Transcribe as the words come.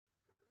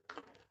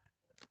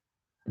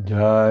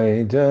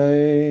Jai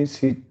Jai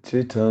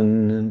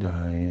Sitchitan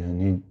Jaya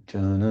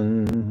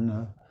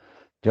Nityananda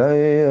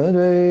Jaya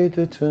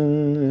Advaita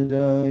Chun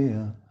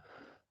Jaya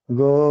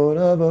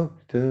Gaura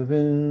Bhakta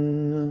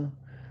Vinda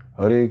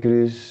Hare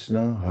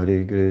Krishna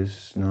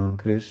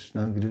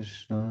Krishna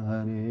Krishna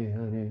Hare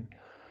Hare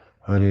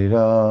Hare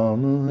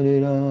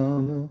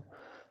Rama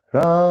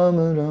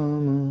Rama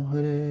Rama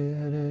Hare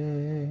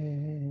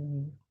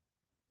Hare.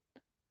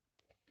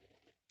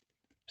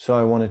 So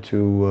I wanted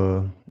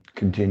to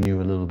continue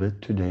a little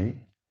bit today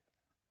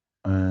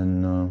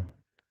and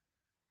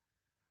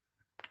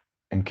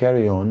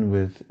carry on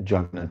with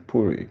Jagannath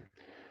Puri,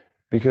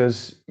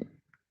 because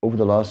over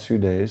the last few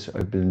days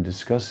I've been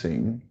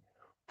discussing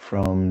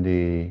from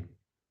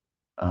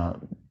uh,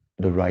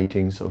 the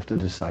writings of the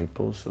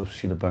disciples of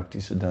Srila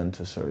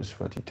Bhaktisiddhanta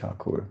Saraswati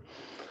Thakur,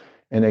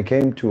 and I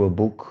came to a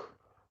book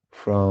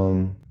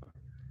from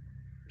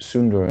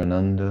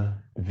Sundarananda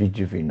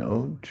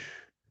Vijayvinod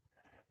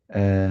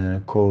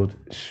called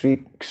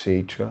Sri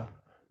Kshetra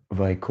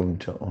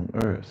Vaikuntha on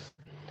Earth.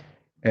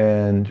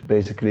 And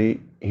basically,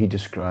 he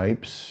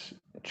describes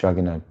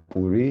Jagannath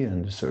Puri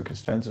and the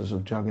circumstances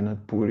of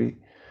Jagannath Puri,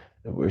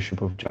 the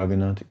worship of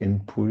Jagannath in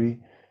Puri,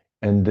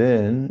 and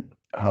then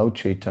how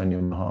Chaitanya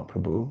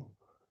Mahaprabhu,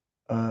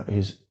 how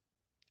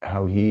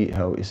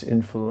his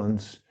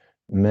influence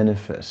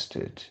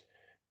manifested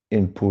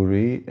in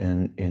Puri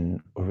and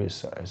in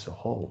Orissa as a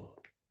whole.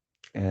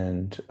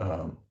 And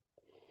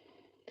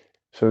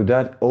so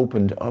that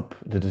opened up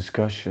the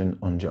discussion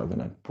on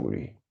Jagannath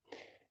Puri.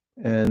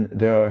 And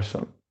there's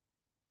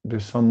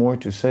some more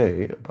to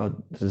say about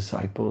the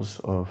disciples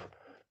of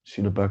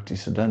Srila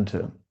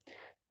Bhaktisiddhanta,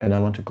 and I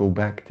want to go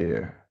back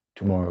there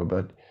tomorrow,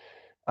 but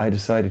I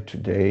decided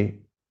today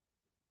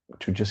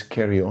to just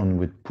carry on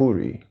with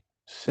Puri,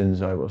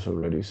 since I was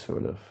already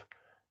sort of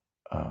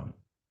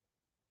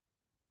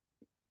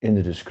in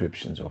the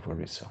descriptions of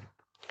Orissa.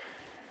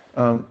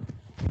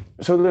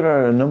 So there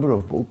are a number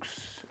of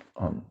books.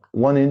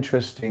 One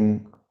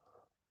interesting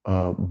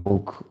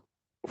book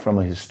from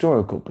a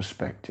historical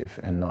perspective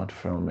and not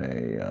from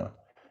a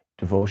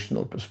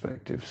devotional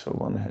perspective. So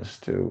one has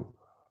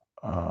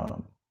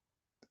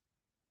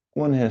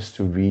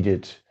to read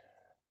it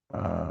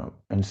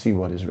and see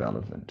what is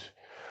relevant.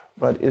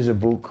 But is a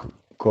book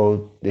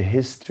called The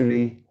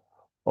History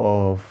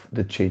of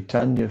the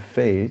Chaitanya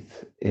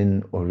Faith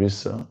in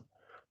Orissa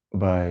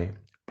by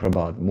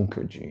Prabhat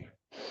Mukherjee.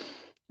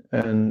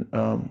 And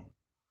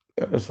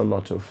there's a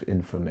lot of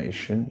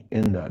information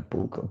in that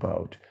book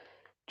about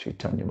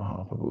Chaitanya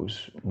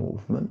Mahaprabhu's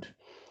movement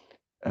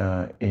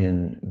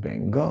in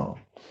Bengal.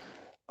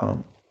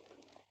 Prabhat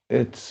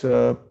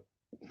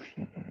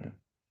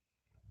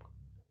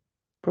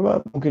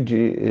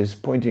Mukherjee is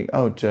pointing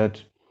out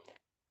that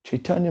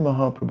Chaitanya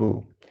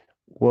Mahaprabhu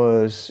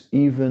was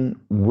even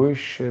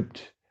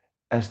worshipped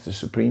as the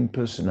Supreme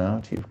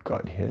Personality of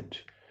Godhead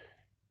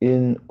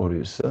in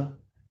Orissa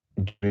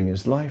during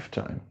his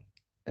lifetime.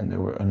 And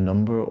there were a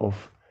number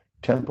of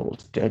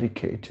temples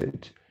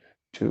dedicated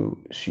to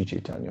Sri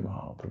Chaitanya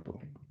Mahaprabhu.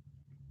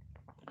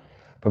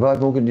 Prabhat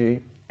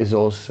Mukherjee is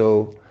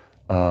also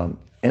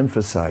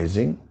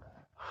emphasizing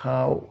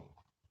how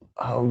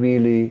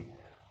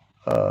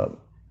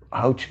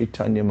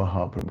Chaitanya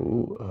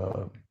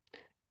Mahaprabhu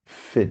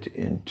fit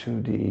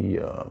into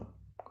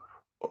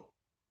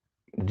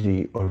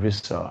the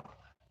Orissa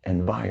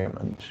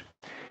environment.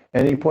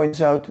 And he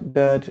points out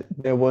that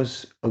there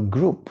was a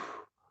group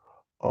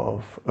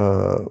of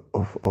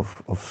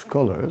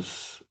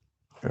scholars,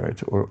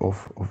 right, or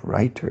of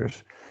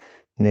writers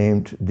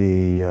named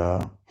the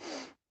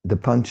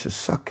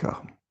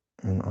Panchasakha.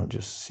 And I'll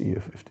just see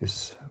if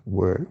this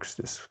works,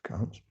 this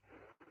counts.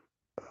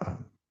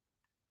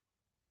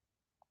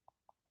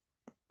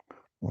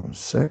 One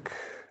sec.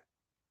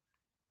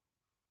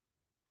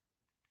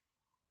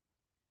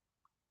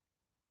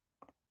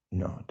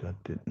 No, that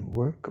didn't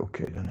work.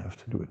 Okay, then I have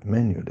to do it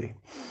manually.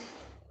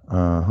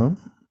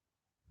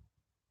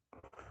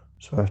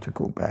 So I have to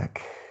go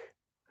back.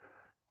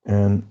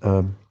 And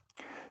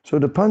so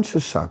the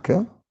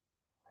Panchasakha,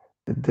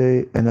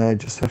 and I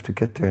just have to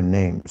get their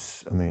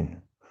names. I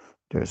mean,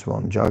 there's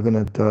one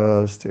Jagannath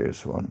Das,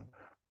 there's one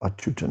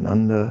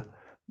Achyutananda,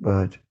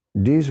 but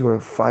these were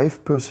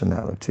 5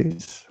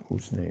 personalities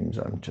whose names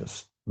I'm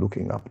just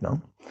looking up now,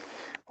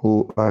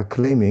 who are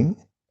claiming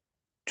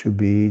to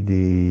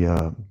be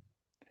a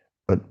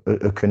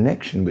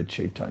connection with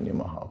Chaitanya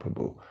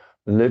Mahaprabhu.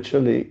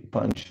 Literally,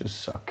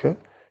 Panchasakha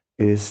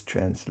is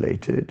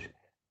translated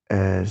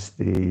as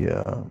the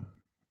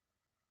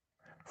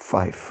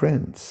 5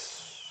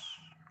 friends.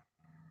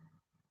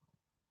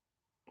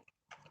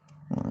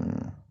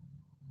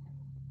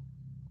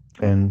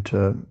 And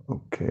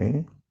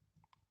okay.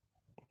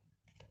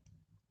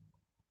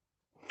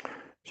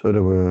 So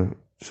there were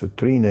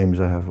 3 names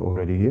I have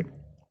already here.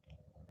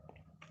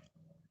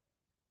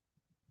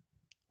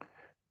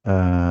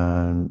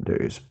 And there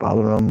is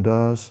Balaram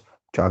Das,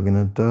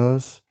 Jagannath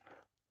Das,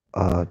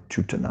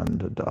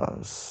 Chutananda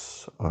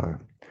Das are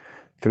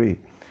 3.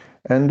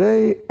 And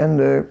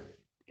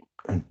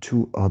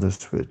 2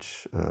 others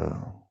which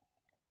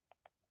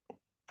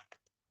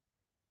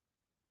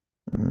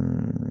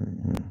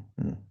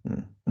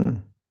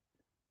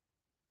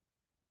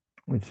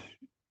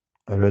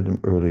read them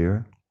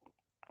earlier,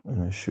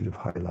 and I should have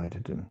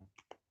highlighted them.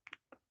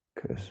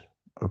 Because,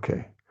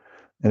 okay.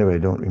 Anyway, I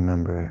don't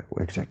remember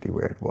exactly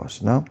where it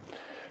was now.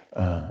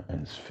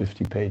 And it's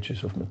 50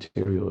 pages of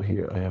material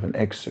here. I have an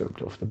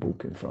excerpt of the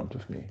book in front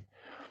of me.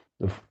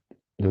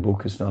 The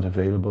book is not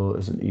available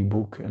as an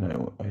ebook,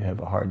 and I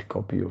have a hard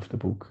copy of the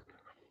book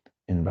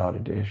in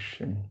Bangladesh,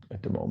 and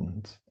at the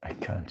moment I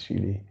can't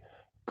really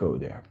go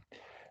there.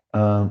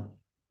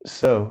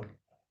 So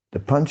the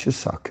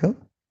Panchasakha,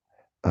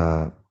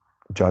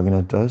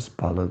 Jagannath Das,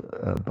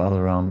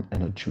 Balaram,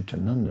 and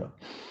Achyutananda,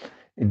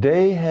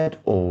 they had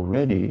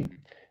already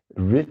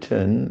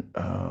written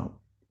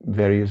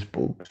various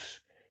books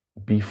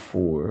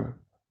before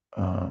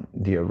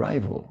the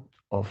arrival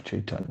of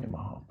Chaitanya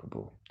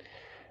Mahaprabhu.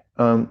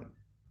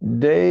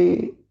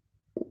 They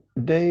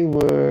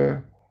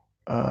were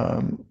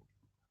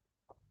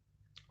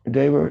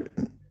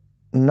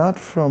not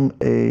from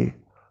a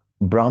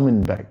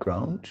Brahmin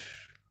background.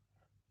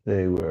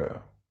 They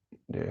were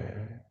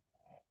there,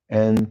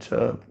 and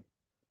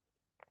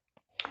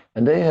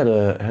they had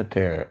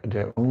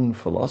their own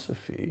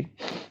philosophy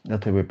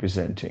that they were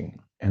presenting,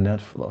 and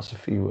that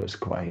philosophy was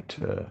quite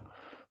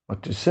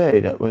what to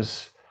say. That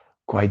was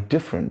quite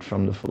different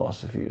from the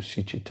philosophy of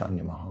Sri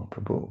Chaitanya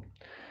Mahaprabhu.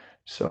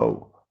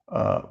 So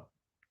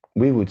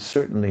we would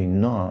certainly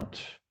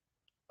not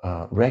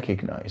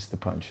recognize the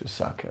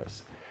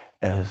Panchasakhas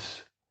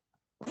as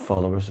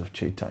followers of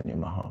Chaitanya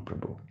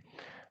Mahaprabhu.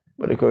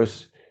 But of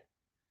course,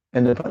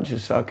 in the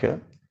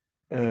Panchasakha,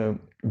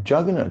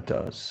 Jagannath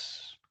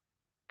Das,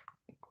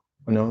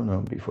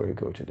 no, before you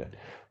go to that,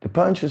 the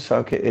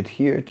Panchasakha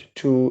adhered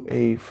to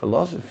a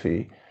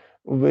philosophy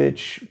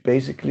which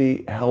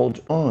basically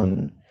held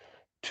on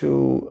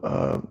to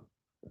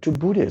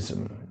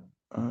Buddhism,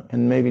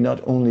 and maybe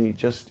not only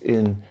just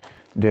in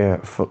their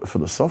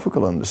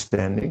philosophical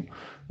understanding,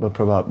 but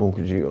Prabhat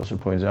Mukherjee also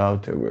points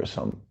out there were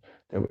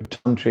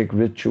tantric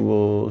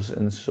rituals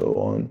and so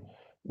on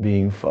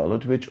being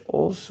followed, which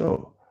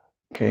also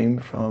came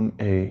from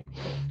a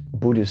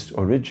Buddhist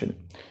origin.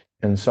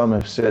 And some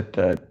have said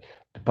that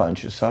the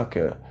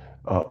Panchasakha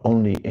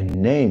only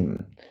in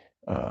name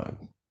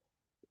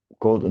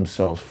called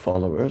themselves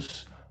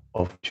followers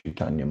of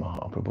Chaitanya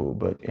Mahaprabhu,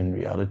 but in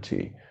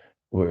reality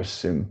were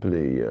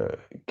simply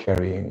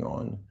carrying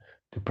on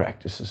the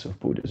practices of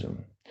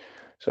Buddhism.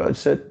 So I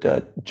said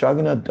that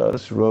Jagannath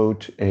Das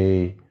wrote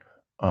a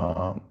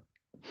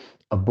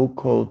book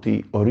called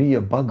the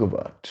Oriya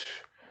Bhagavat,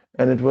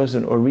 and it was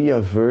an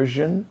Oriya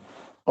version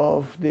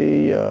of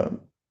the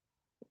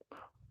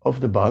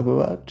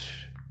Bhagavat,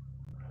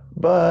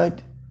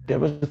 but there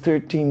was the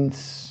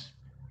 13th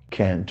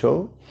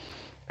canto,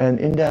 and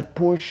in that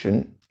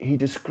portion he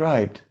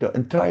described the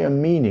entire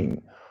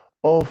meaning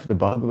of the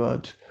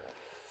Bhagavat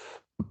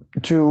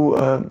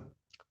to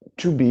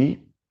be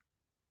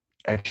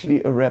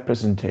actually a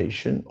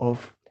representation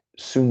of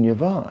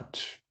Sunyavad.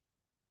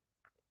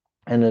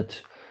 And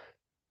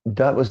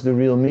that was the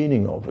real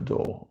meaning of it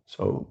all.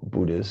 So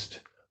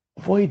Buddhist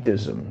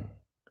voidism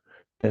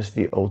is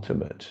the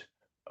ultimate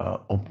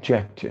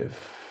objective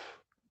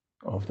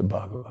of the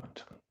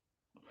Bhagavat.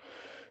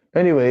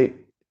 Anyway,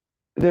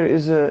 there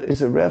is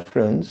a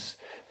reference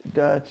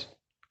that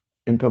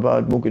in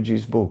Prabhat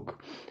Mukherjee's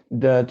book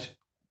that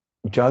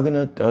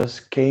Jagannath Das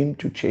came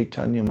to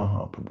Chaitanya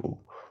Mahaprabhu,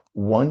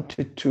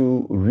 wanted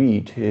to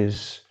read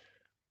his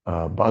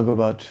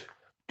Bhagavat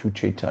to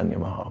Chaitanya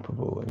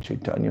Mahaprabhu, and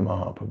Chaitanya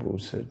Mahaprabhu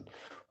said,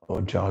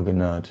 "Oh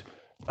Jagannath,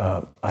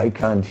 I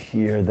can't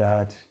hear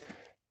that.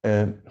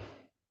 It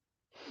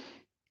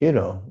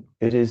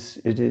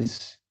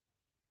is.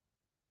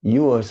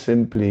 You are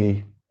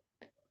simply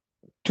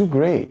too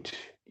great.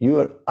 You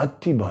are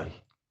Attibari.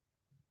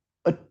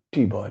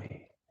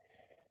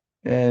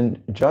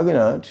 And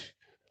Jagannath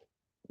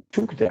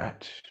took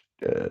that.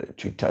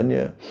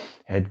 Chaitanya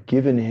had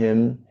given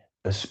him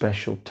a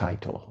special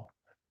title,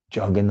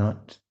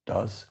 Jagannath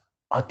Das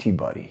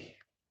Attibari.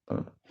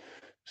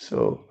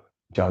 So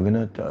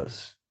Jagannath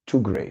Das, too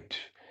great.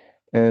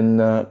 And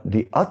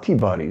the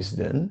Attibaris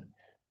then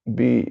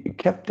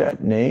kept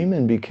that name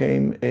and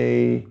became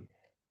a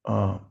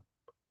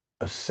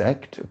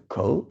sect, a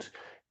cult.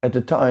 At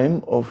the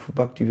time of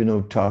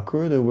Bhaktivinoda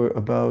Thakur, there were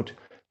about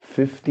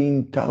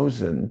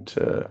 15,000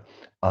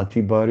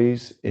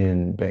 Attibaris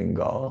in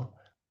Bengal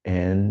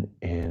and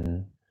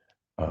in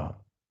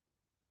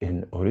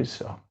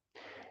Orissa.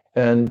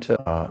 And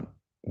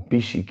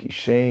Bishi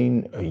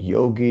Kishen, a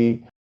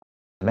yogi,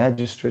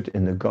 magistrate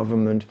in the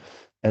government,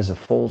 as a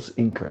false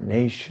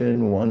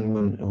incarnation,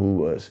 one who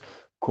was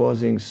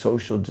causing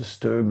social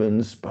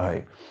disturbance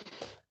by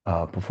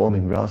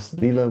performing Ras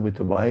Lila with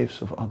the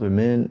wives of other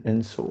men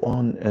and so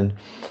on. And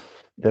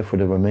therefore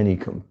there were many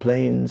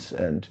complaints,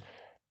 and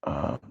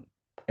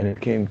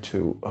it came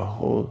to a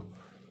whole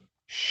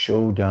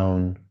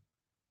showdown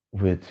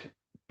with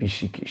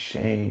Bishi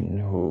Kishen,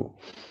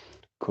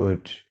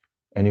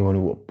 anyone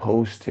who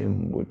opposed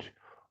him would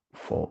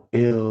fall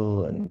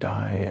ill and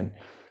die. And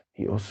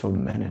he also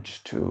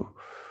managed to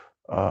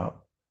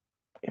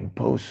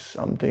imposed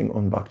something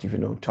on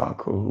Bhaktivinoda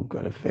Thakur, who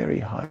got a very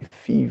high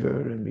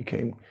fever and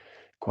became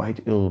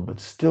quite ill, but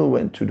still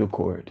went to the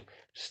court,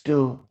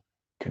 still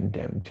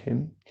condemned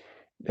him.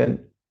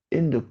 Then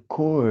in the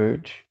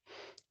court,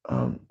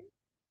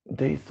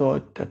 they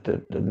thought that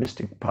the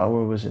mystic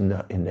power was in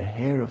the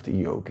hair of the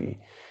yogi.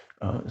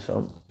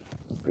 Some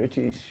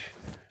British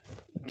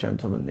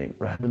gentleman named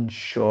Raman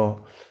Shaw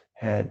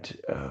had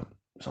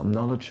some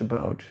knowledge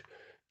about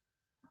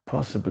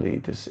possibly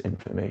this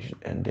information,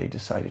 and they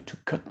decided to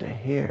cut the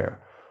hair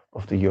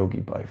of the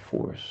yogi by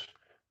force.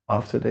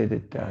 After they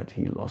did that,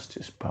 he lost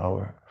his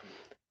power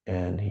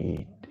and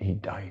he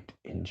died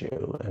in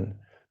jail, and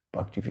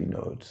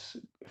Bhaktivinoda's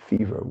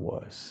fever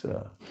was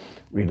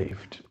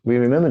relieved. We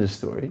remember the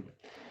story,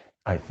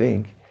 I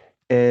think,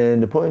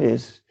 and the point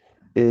is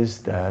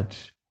that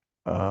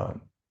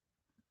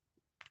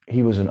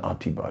he was an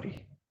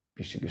Atibari.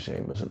 Vishnu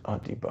Goswami was an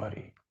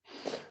Atibari.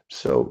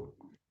 So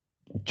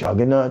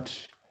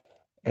Jagannath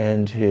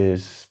and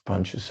his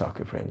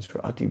Panchasakha friends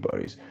were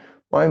Atibaris.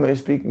 Why am I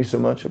speaking so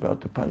much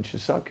about the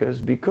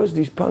Panchasakhas? Because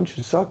these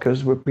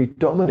Panchasakhas were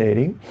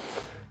predominating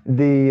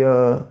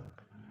the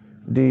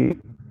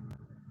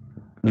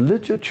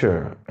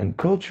literature and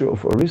culture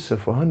of Orissa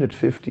for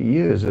 150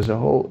 years. There's a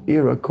whole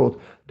era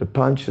called the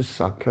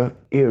Panchasakha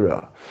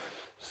era.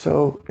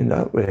 So in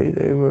that way,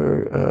 they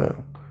were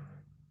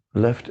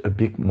left a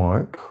big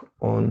mark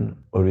on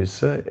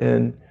Orissa,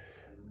 and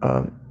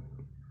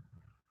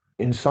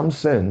in some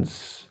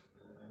sense,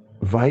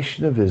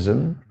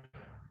 Vaishnavism,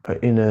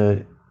 in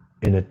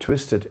a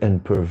twisted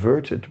and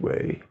perverted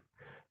way,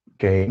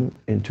 came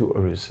into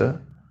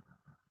Orissa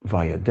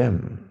via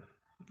them.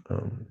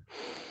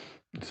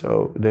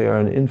 So they are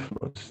an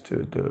influence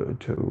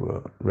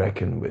to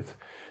reckon with.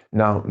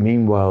 Now,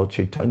 meanwhile,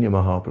 Chaitanya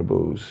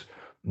Mahaprabhu's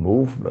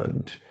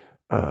movement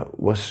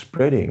was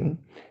spreading,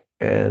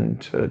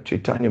 and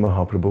Chaitanya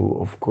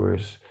Mahaprabhu, of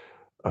course,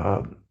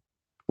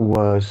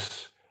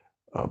 was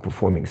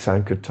performing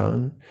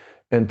Sankirtan,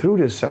 and through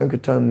this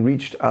Sankirtan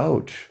reached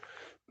out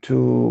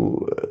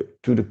to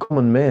the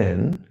common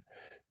man,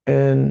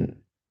 and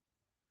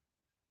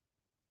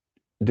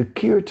the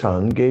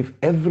Kirtan gave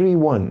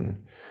everyone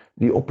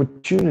the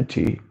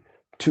opportunity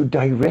to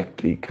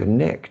directly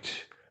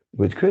connect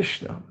with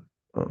Krishna,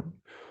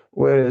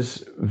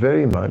 whereas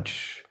very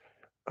much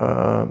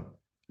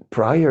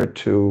prior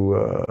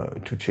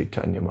to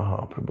Chaitanya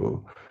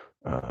Mahaprabhu,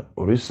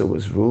 Orissa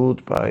was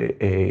ruled by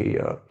a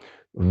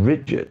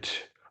rigid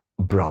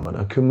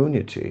Brahmana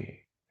community.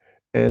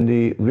 And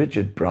the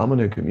rigid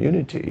Brahmana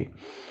community,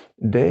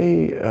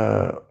 they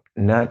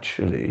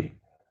naturally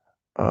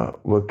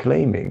were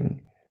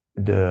claiming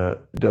the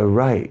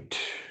right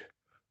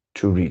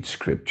to read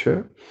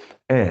scripture,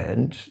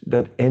 and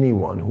that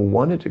anyone who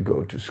wanted to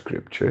go to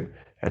scripture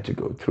had to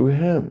go through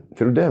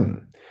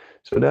them.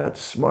 So that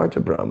Smarta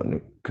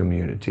Brahmana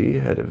community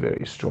had a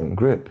very strong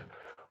grip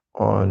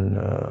on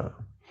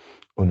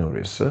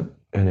Orissa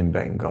and in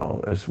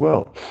Bengal as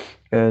well.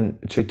 And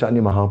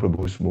Chaitanya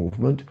Mahaprabhu's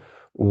movement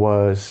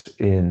was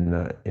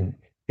in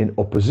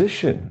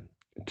opposition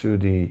to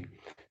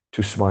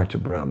Smarta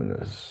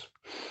Brahmanas.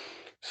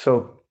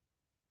 So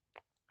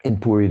in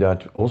Puri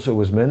that also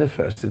was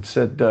manifest. It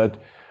said that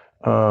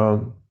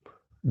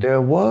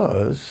there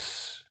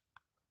was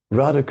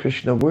Radha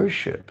Krishna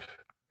worship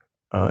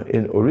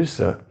in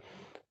Orissa,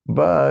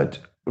 but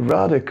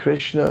Radha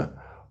Krishna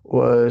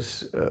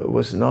was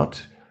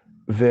not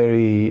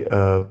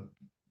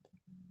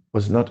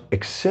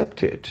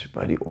accepted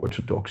by the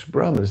Orthodox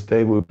Brahmins.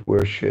 They would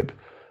worship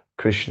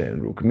Krishna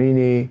and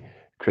Rukmini,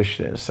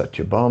 Krishna and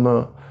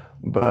Satyabhama,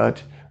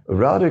 but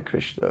Radha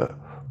Krishna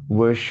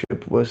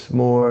worship was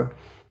more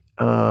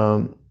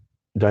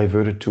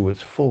diverted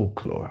towards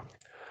folklore.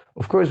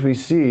 Of course, we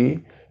see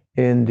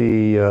in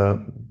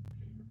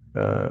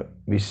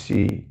we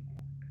see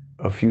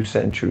a few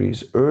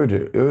centuries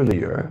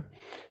earlier,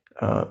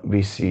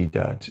 we see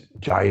that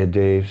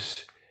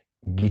Jayadev's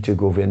Gita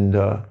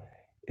Govinda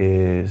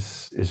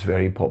is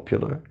very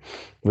popular,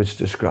 which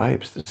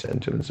describes the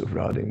sentiments of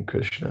Radha and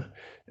Krishna.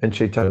 And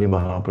Chaitanya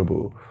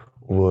Mahaprabhu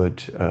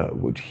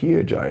would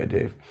hear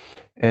Jayadev,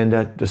 and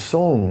that the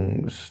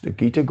songs, the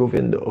Gita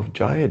Govinda of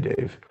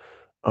Jayadev,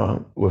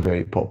 were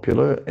very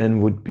popular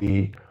and would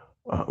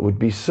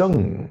be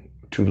sung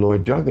to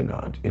Lord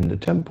Jagannath in the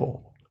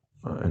temple,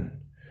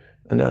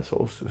 and that's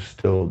also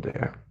still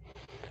there.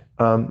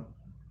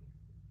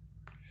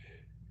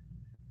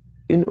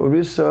 In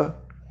Orissa,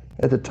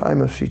 at the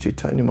time of Sri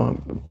Chaitanya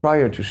Mahaprabhu,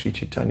 prior to Sri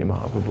Chaitanya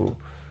Mahaprabhu,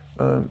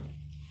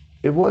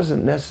 it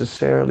wasn't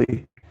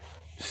necessarily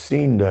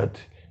seen that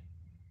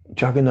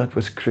Jagannath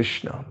was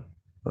Krishna.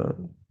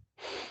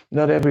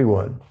 Not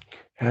everyone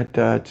had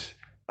that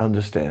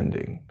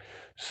understanding.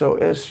 So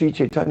as Sri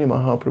Chaitanya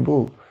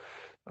Mahaprabhu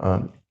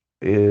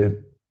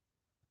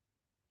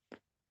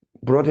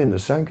brought in the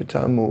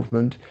Sankirtan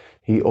movement,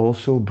 he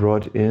also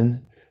brought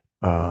in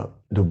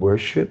the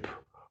worship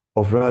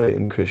of Radha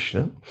and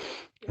Krishna,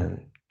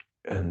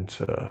 and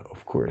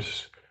of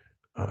course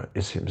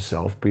is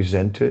himself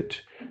presented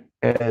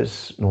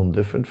as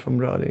non-different from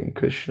Radha and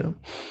Krishna.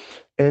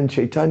 And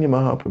Chaitanya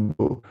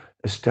Mahaprabhu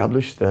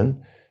established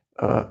then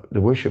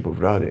the worship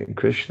of Radha and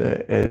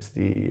Krishna as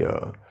the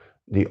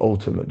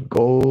ultimate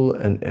goal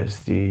and as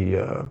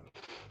the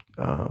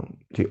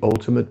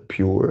ultimate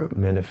pure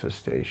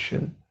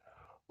manifestation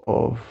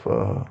of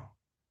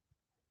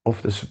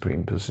the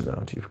Supreme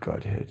Personality of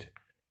Godhead,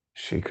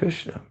 Sri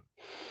Krishna.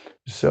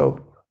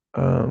 So,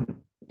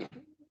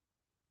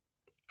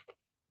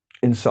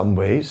 in some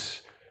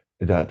ways,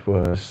 that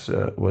was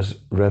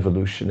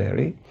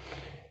revolutionary,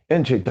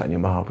 and Chaitanya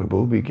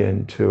Mahaprabhu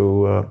began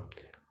to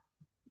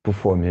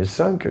perform his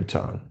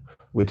Sankirtan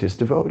with his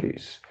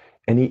devotees,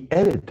 and he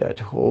added that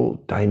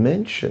whole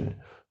dimension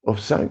of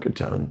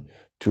Sankirtan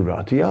to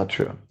Rath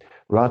Yatra.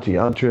 Rath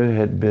Yatra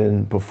had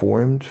been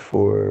performed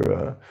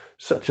for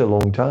such a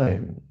long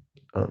time,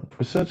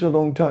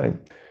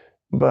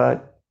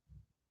 but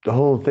the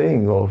whole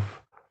thing of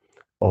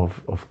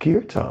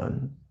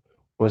kirtan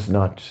was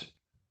not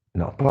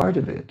part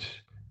of it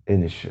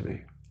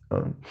initially.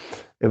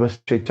 It was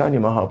Chaitanya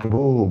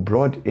Mahaprabhu who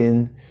brought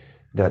in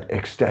that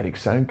ecstatic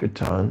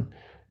Sankirtan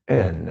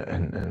and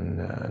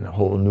a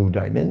whole new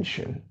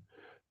dimension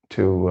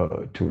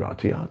to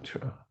Rath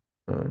Yatra.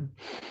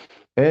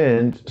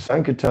 And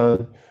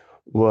Sankirtan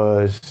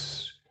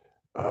was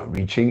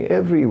reaching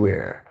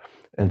everywhere,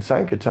 and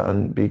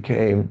Sankirtan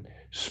became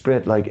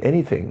spread like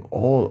anything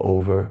all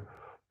over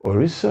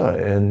Orissa.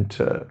 And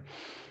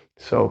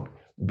so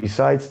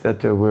besides that,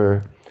 there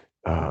were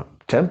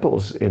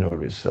temples in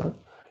Orissa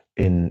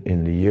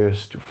in the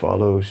years to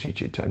follow Sri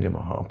Chaitanya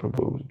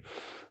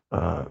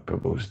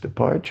Mahaprabhu's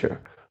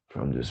departure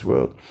from this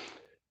world.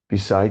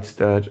 Besides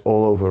that,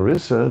 all over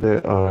Orissa,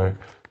 there are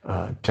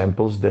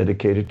temples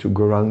dedicated to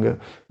Gauranga.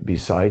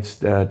 Besides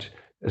that,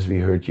 as we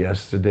heard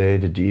yesterday,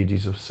 the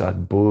deities of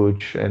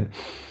Satbuj and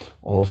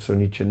also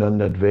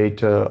Nityananda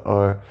Advaita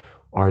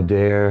are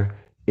there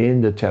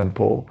in the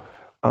temple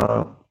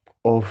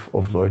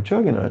of Lord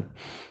Jagannath.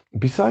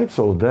 Besides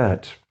all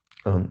that,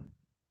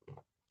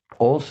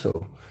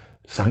 also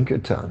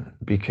Sankirtan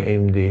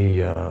became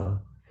the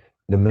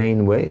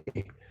main way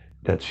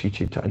that Sri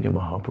Chaitanya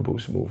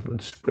Mahaprabhu's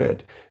movement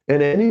spread,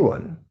 and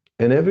anyone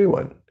and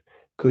everyone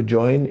could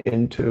join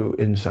in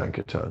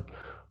Sankirtan.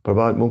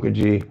 Prabhat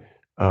Mukherjee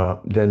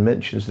then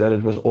mentions that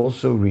it was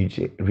also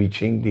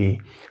reaching the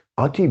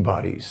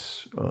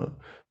Atibaris.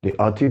 The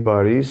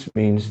Atibaris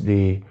means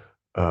the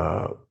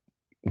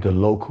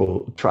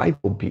local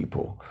tribal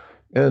people.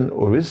 And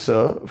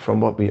Orissa,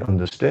 from what we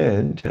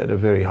understand, had a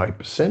very high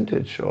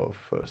percentage of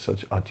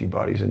such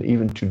Atibaris, and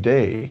even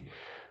today,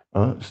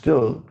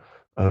 still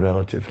a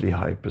relatively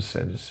high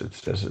percentage. It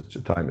says at the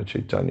time of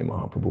Chaitanya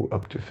Mahaprabhu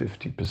up to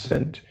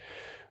 50%,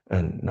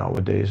 and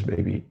nowadays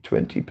maybe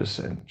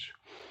 20%.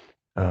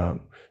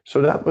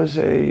 So that was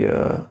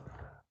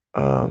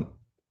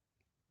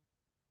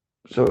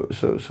so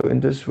in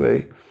this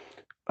way,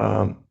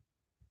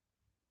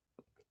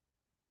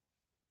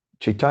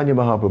 Chaitanya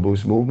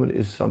Mahaprabhu's movement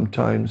is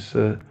sometimes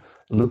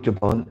looked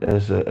upon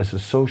as a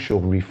social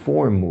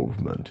reform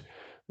movement,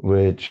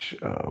 which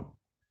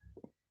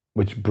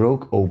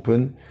broke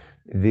open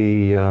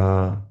the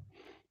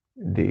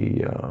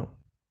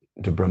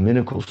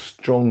Brahminical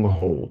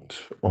stronghold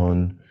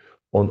on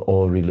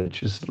all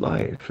religious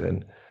life,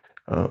 and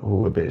who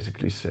were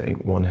basically saying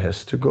one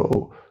has to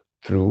go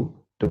through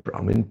the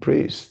Brahmin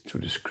priest to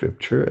the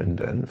scripture, and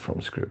then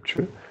from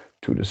scripture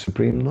to the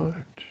Supreme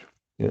Lord.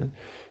 Yeah.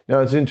 Now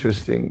it's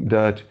interesting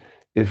that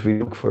if we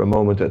look for a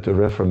moment at the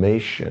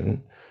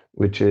Reformation,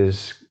 which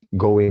is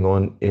going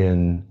on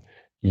in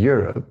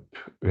Europe,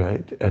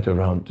 right, at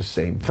around the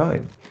same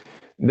time,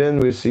 then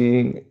we're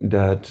seeing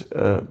that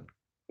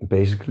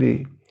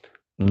basically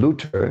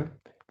Luther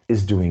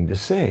is doing the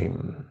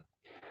same.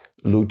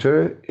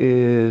 Luther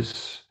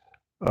is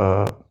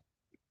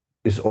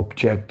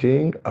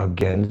objecting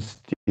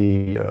against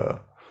the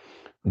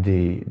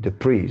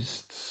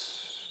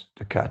priests,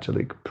 the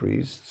Catholic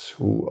priests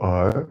who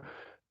are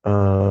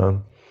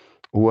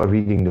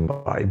reading the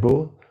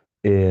Bible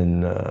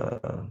in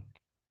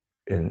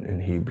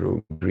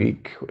Hebrew,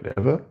 Greek,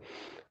 whatever,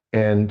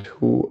 and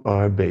who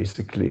are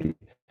basically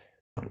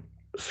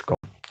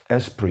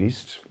as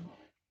priests.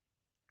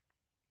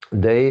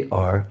 They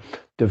are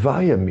the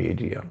via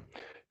media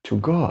to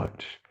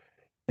God,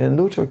 and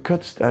Luther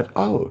cuts that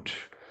out.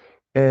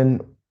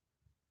 And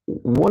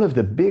one of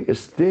the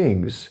biggest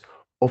things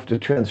of the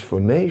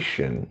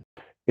transformation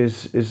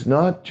is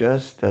not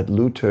just that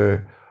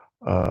Luther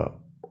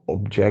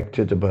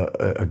objected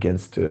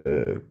against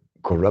the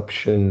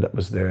corruption that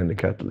was there in the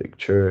Catholic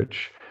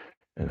Church,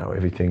 and how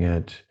everything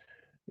had,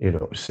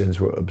 sins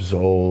were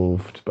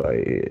absolved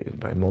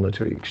by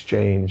monetary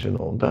exchange and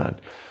all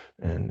that,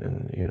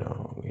 and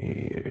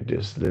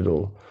this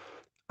little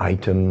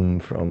item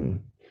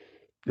from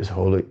this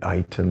holy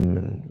item,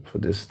 and for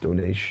this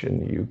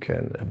donation you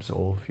can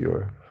absolve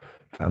your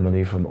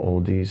family from all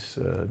these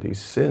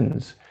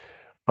sins.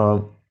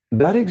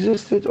 That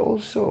existed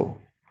also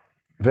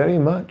very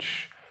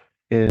much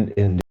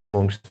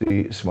amongst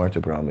the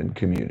Smarta Brahmin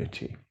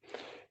community,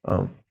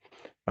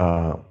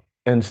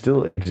 and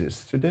still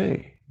exists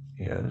today.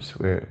 Yes,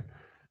 where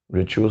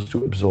rituals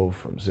to absolve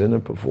from sin are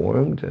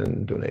performed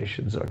and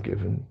donations are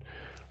given.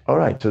 All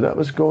right, so that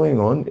was going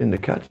on in the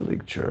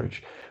Catholic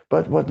Church.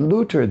 But what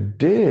Luther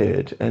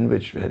did, and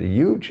which had a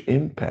huge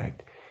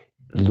impact,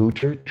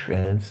 Luther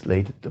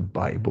translated the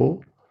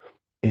Bible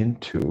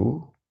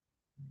into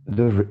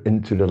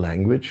the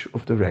language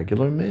of the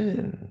regular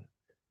man,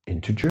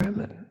 into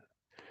German.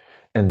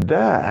 And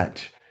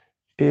that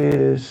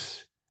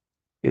is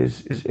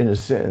in a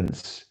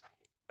sense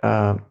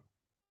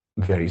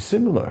very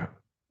similar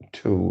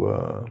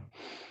to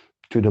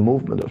the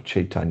movement of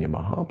Chaitanya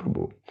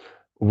Mahaprabhu,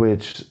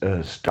 which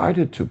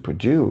started to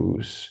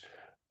produce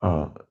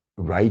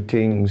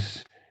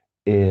writings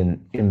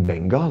in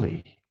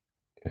Bengali,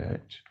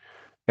 right?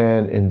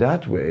 And in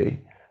that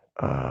way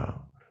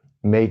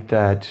made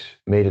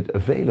it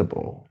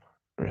available,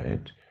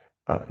 right?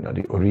 Now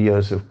the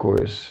Oriyas, of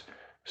course,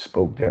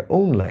 spoke their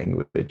own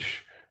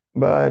language,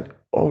 but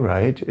all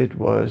right, it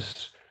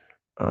was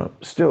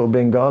still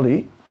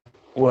Bengali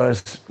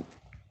was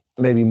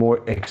maybe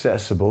more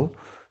accessible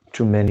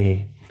to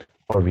many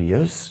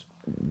Oriyas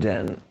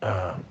than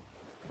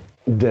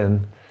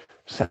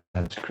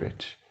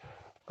Sanskrit.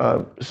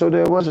 So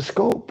there was a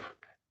scope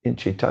in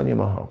Chaitanya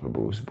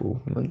Mahaprabhu's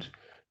movement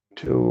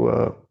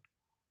to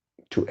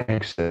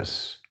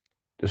access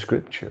the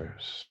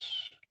scriptures.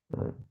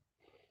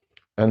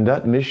 And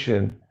that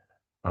mission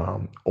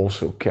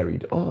also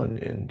carried on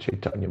in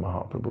Chaitanya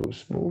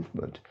Mahaprabhu's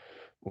movement,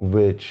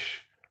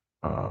 which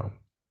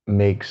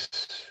makes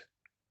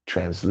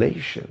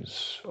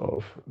translations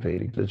of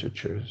Vedic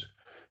literatures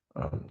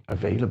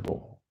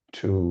available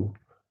to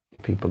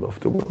people of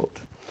the world,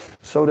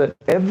 so that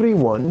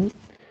everyone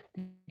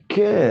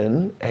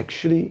can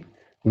actually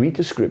read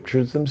the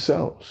scriptures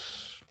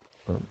themselves.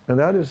 And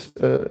that is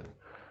a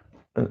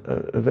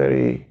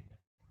very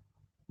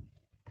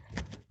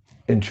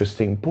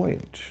interesting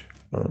point.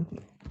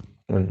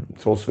 And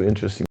it's also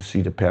interesting to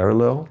see the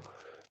parallel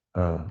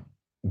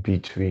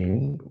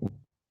between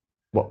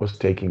what was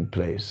taking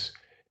place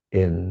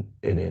in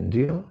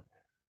India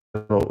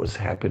and what was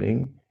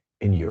happening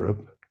in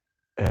Europe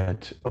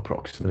at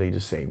approximately the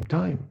same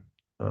time.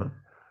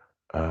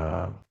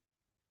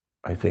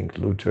 I think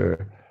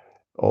Luther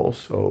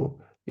also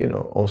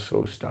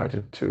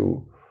started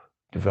to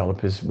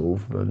develop his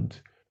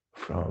movement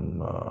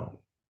from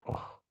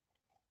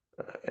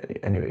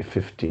anyway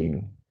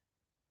 1517,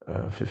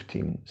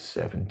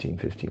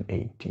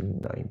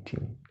 1518,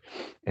 19,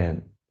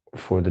 and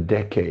for the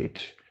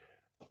decade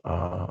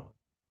or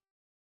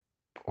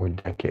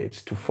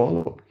decades to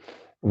follow,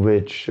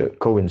 which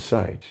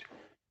coincide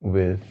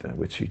with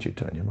Sri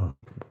Chaitanya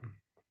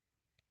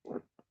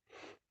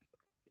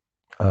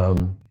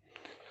Mahaprabhu.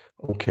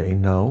 Okay,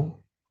 now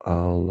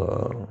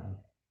I'll.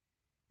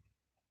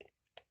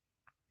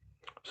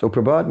 So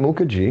Prabhat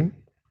Mukherjee.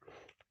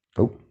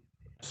 Oh,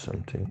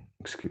 something.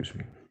 Excuse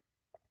me.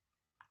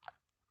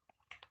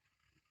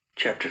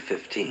 Chapter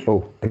 15.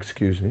 Oh,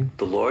 excuse me.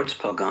 The Lord's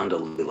Pauganda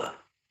Lila.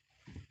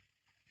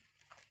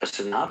 A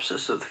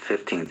synopsis of the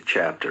 15th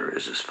chapter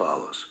is as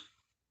follows.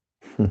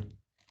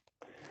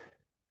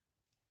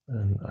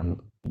 And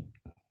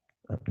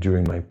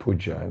during my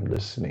puja, I'm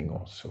listening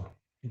also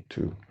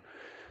to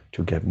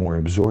get more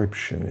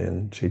absorption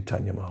in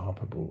Chaitanya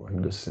Mahaprabhu.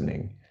 I'm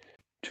listening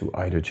to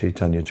either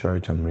Chaitanya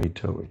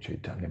Charitamrita or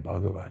Chaitanya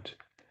Bhagavat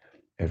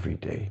every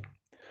day.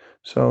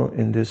 So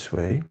in this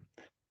way,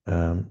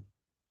 and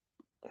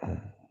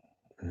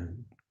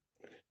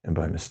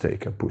by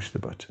mistake, I pushed the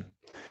button.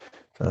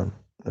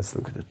 Let's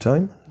look at the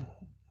time.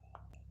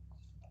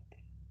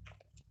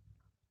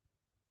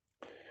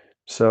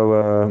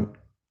 So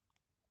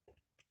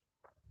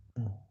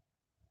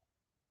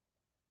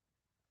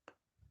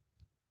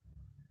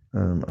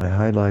I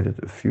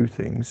highlighted a few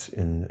things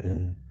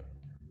in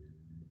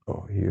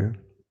here.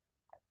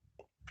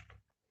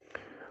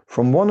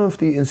 From one of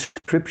the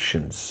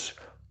inscriptions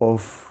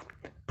of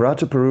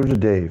Prataparuda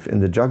Dev in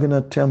the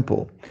Jagannath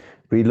temple,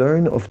 we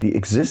learn of the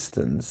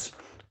existence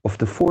of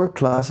the 4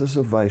 classes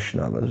of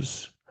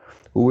Vaishnavas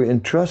who were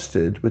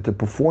entrusted with the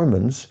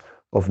performance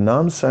of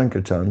Nam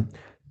Sankirtan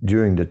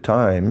during the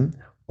time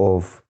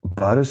of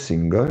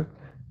Bharasingha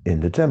in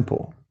the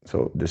temple.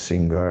 So the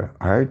Singer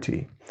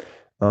Arti.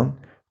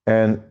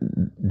 And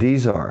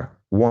these are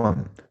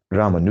 1.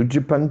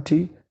 Ramanuja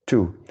Panti,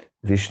 2.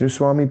 Vishnu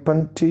Swami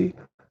Panti,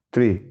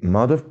 3.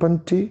 Madhav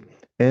Panti,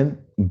 and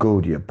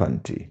Gaudiya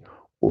Panti,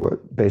 or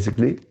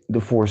basically the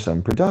 4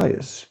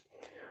 Sampradayas.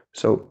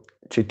 So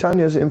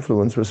Chaitanya's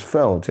influence was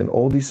felt in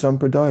all these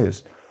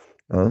Sampradayas.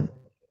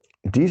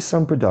 These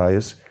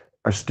Sampradayas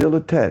are still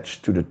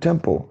attached to the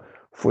temple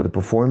for the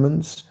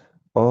performance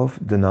of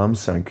the Nam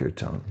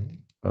Sankirtan.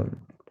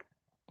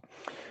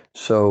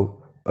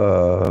 So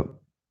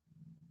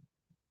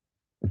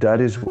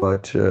that is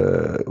what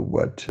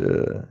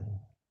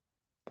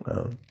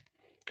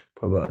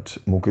Prabhat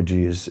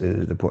Mukherjee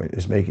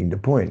is making the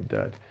point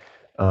that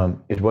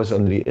it was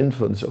under the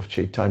influence of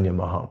Chaitanya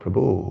Mahaprabhu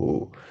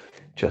who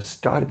just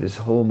started this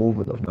whole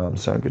movement of Nam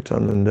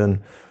Sankirtan, and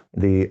then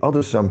the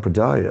other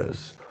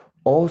Sampradayas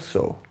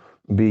also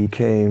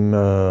became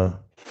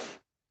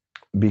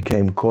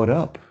became caught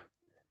up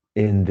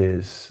in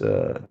this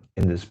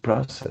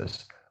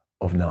process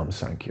of Nam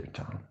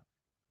Sankirtan,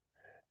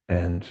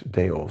 and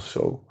they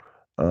also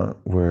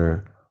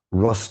were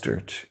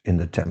rostered in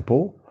the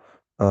temple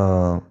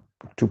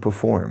to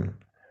perform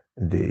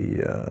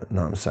the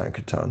Nam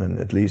Sankirtan, and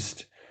at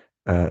least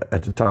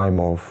at the time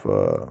of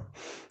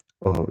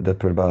that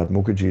Prabhat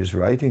Mukherjee is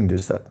writing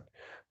this,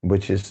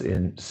 which is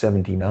in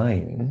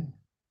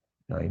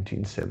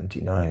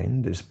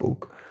 1979, this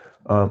book,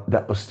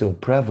 that was still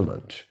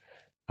prevalent.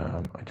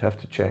 I'd have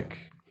to check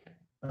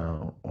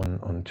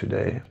on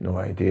today. I have no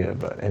idea,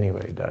 but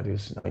anyway, that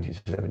is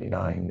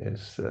 1979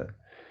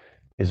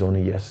 is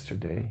only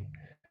yesterday.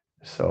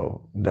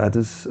 So that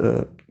is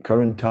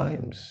current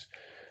times.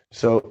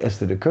 So as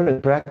to the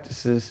current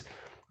practices,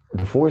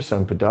 the four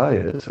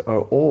sampradayas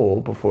are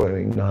all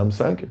performing Nam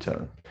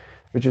Sankirtan,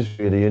 which is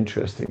really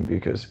interesting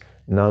because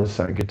Nam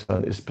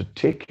Sankirtan is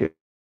particularly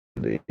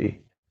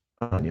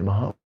Anya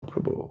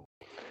Mahaprabhu.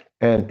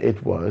 And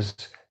it was,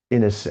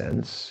 in a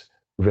sense,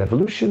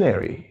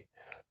 revolutionary.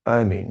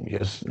 I mean,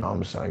 yes,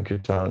 Nam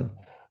Sankirtan.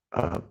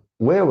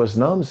 Where was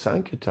Nam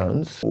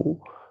Sankirtan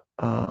so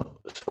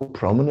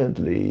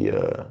prominently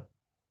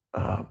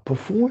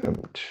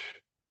performed?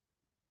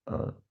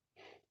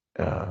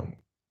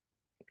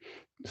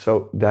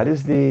 So that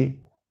is the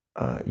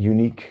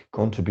unique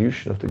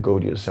contribution of the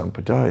Gaudiya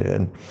Sampradaya,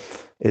 and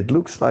it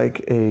looks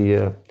like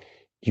a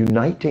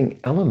uniting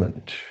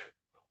element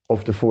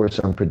of the four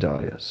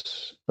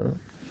Sampradayas.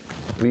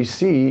 We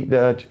see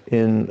that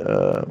in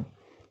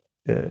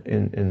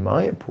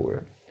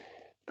Mayapur,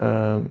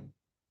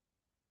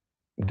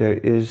 there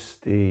is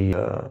the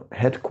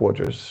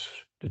headquarters,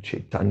 the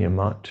Chaitanya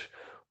Mat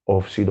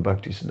of Srila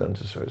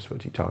Bhaktisiddhanta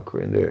Saraswati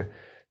Thakur, and they're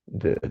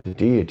the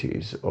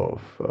deities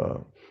of,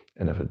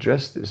 and I've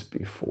addressed this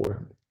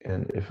before,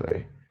 and if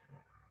I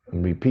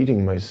am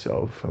repeating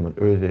myself from an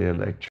earlier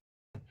lecture,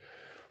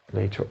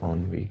 later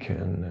on we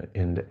can,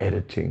 in the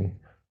editing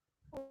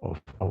of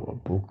our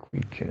book,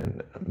 we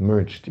can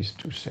merge these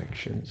two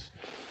sections.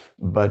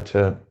 But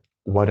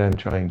what I'm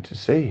trying to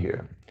say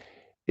here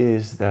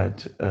is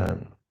that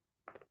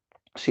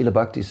Srila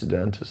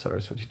Bhaktisiddhanta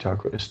Saraswati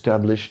Thakur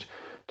established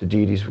the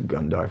deities of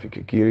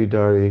Gandharvika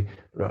Giridhari,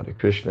 Radha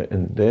Krishna,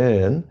 and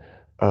then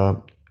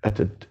at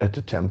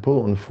the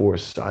temple on four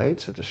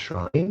sides at the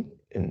shrine,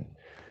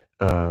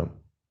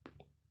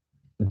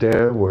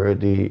 there were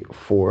the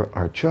four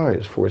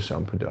acharyas, four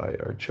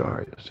sampradaya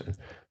acharyas, and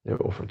they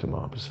were offered to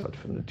Mahaprasad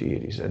from the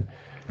deities. And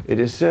it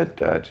is said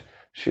that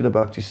Srila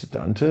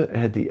Bhaktisiddhanta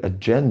had the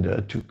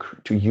agenda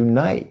to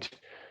unite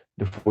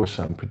the four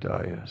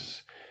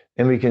sampradayas.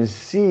 And we can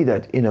see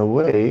that in a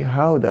way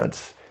how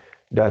that's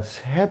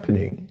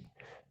happening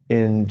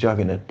in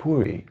Jagannath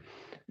Puri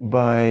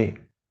by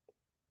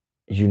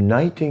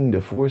uniting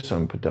the four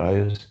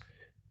sampradayas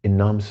in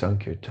Nam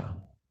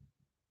Sankirtan.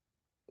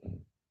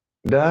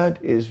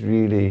 That is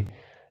really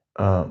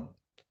the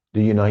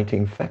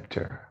uniting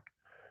factor.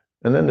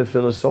 And then the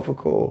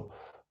philosophical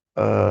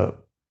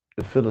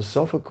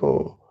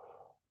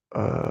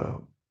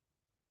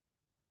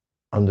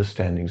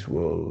understandings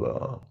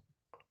will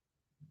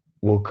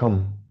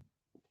come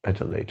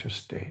at a later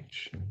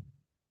stage.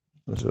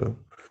 So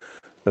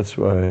that's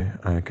why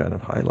I kind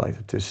of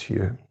highlighted this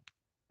here.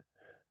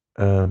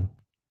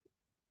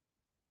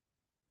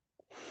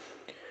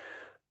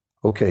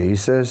 Okay, he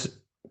says,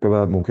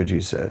 Prabhat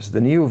Mukherjee says, the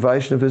new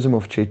Vaishnavism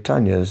of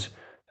Chaitanyas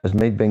has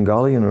made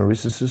Bengali and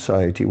Orissa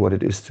society what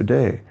it is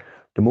today.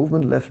 The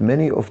movement left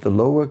many of the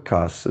lower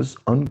castes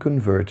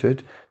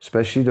unconverted,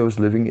 especially those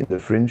living in the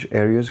fringe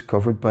areas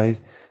covered by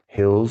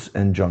hills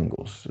and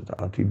jungles, the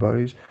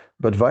Atibaris.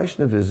 But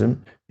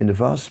Vaishnavism, in the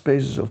vast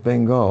spaces of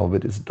Bengal,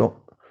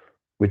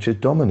 which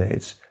it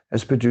dominates,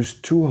 has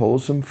produced two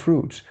wholesome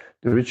fruits.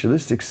 The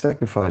ritualistic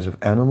sacrifice of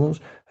animals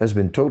has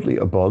been totally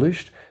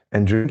abolished,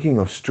 and drinking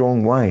of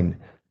strong wine,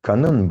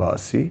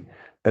 Kananbasi,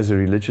 as a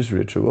religious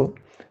ritual,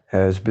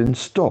 has been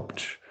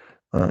stopped.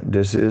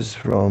 This is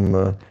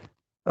from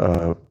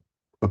a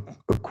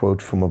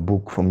quote from a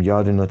book from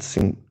Yadinath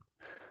Simha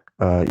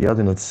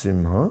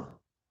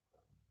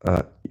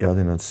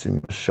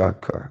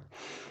Shakar,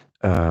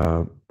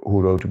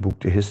 who wrote a book,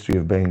 The History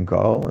of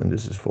Bengal, and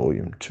this is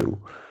volume 2.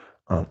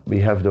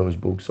 We have those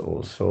books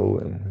also,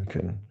 and we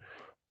can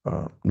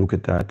look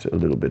at that a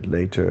little bit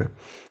later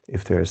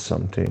if there's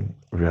something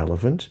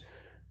relevant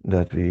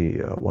that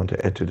we want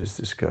to add to this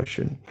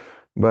discussion.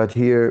 But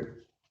here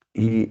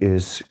he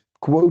is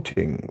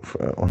quoting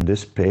on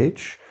this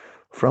page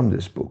from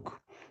this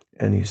book,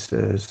 and he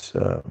says,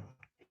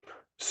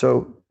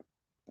 so,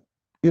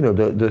 you know,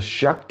 the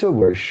Shakta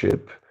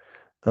worship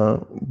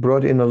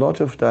brought in a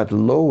lot of that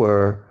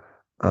lower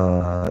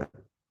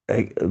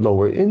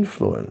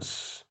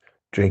influence,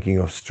 drinking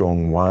of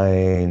strong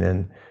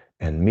wine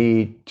and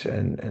meat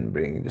and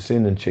bringing this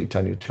in, and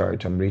Chaitanya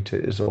Charitamrita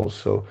is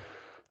also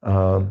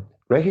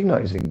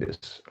recognizing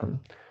this.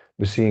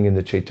 We're seeing in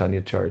the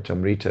Chaitanya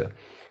Charitamrita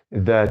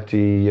that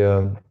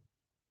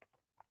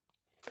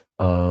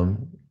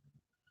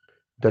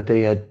that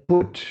they had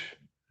put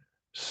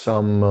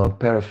some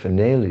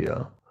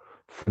paraphernalia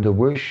for the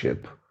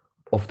worship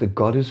of the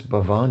goddess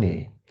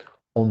Bhavani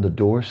on the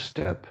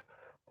doorstep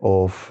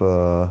of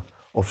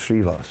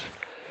Srivas.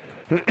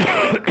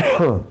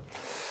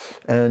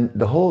 And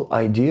the whole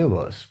idea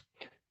was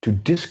to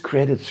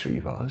discredit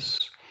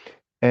Srivas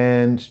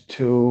and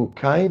to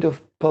kind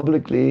of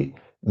publicly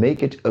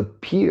make it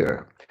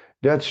appear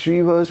that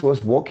Srivas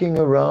was walking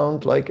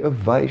around like a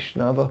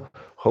Vaishnava,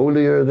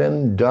 holier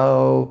than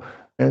thou,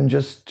 and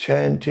just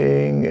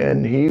chanting,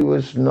 and he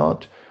was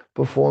not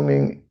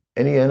performing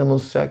any animal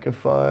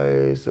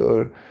sacrifice,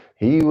 or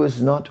he was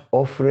not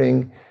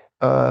offering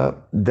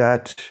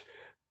that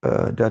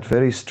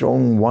very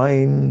strong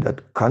wine,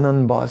 that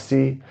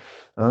Kananbasi,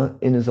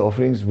 in his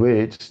offerings,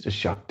 which the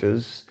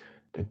Shaktas,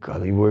 the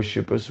Kali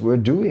worshippers, were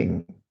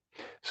doing.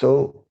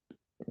 So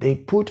they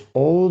put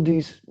all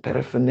these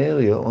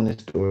paraphernalia on his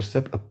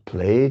doorstep, a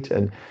plate,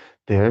 and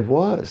there it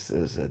was.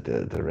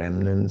 The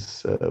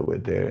remnants were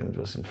there, and it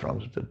was in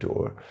front of the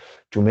door,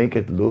 to make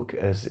it look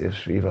as if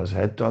Srivas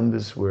had done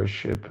this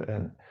worship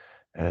and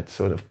had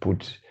sort of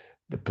put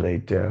the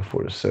plate there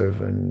for a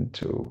servant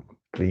to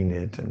clean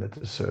it, and that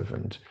the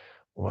servant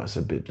was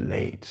a bit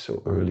late.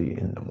 So early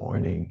in the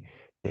morning,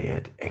 they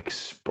had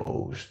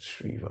exposed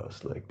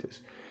Srivas like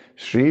this.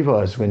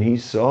 Srivas, when he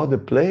saw the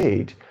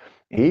plate,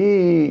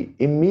 he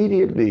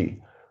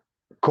immediately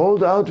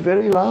called out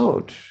very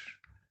loud.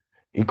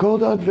 He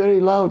called out very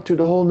loud to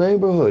the whole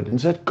neighborhood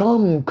and said,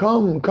 come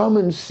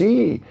and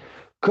see.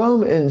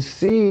 Come and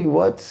see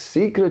what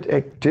secret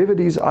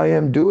activities I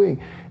am doing,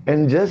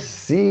 and just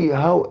see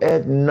how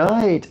at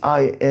night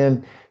I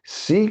am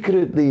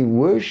secretly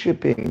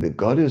worshipping the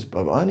goddess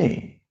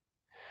Bhavani.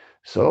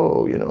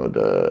 So,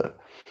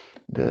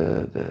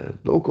 the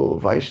local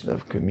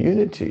Vaishnav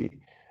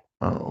community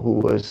who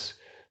was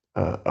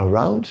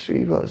around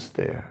Srivas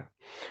there,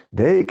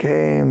 they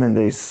came and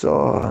they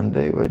saw, and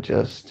they were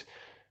just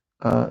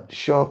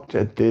shocked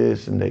at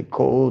this, and they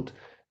called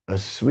a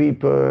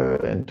sweeper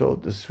and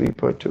told the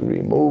sweeper to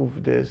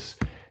remove this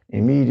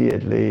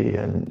immediately,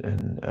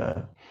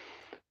 and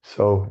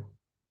so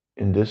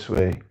in this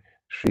way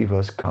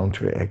Srivas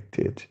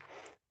counteracted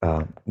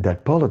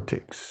that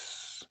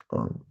politics.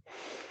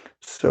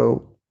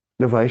 So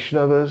the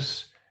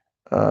Vaishnavas,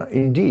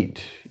 indeed,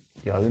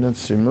 Yadu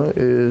Narasimha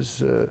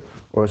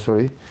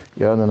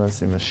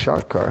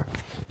Sharkar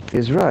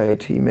is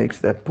right. He makes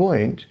that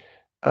point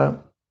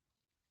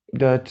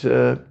that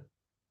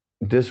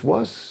this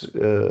was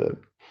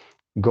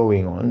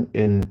going on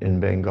in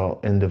Bengal,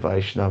 and the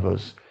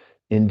Vaishnavas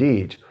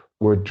indeed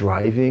were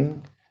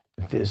driving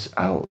this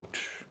out.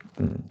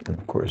 And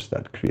of course,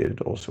 that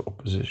created also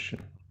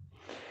opposition.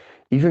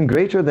 Even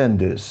greater than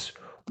this,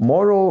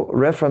 moral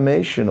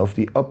reformation of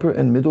the upper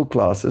and middle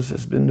classes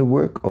has been the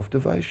work of the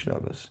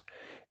Vaishnavas.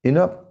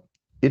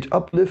 It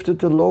uplifted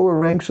the lower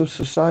ranks of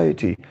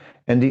society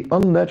and the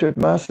unlettered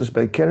masses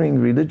by carrying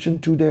religion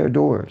to their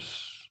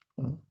doors.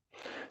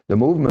 The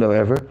movement,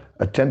 however,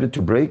 attempted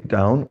to break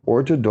down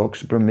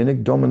orthodox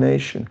Brahminic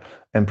domination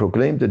and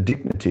proclaim the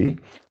dignity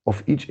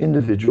of each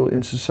individual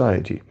in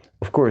society.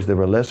 Of course, there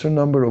were a lesser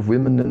number of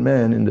women than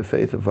men in the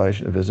faith of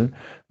Vaishnavism,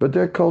 but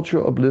their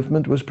cultural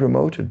upliftment was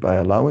promoted by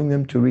allowing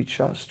them to read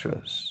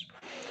Shastras.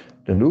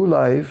 The new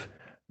life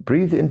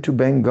breathed into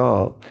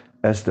Bengal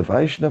as the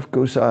Vaishnav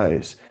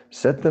Gosais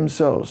set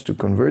themselves to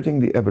converting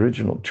the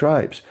aboriginal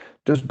tribes,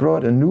 thus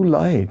brought a new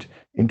light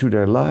into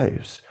their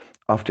lives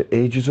after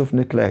ages of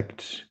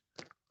neglect,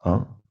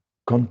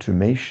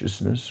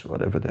 contumaciousness,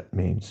 whatever that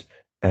means,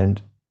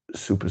 and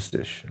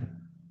superstition.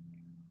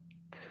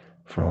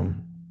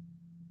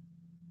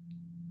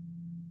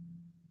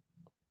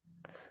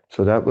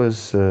 So that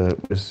was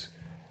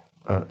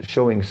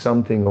showing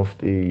something of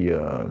the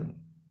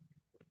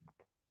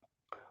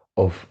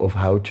of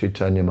how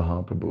Chaitanya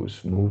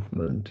Mahaprabhu's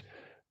movement,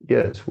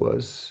 yes,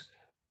 was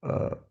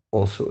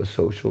also a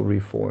social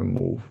reform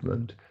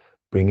movement,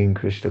 bringing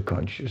Krishna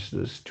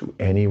consciousness to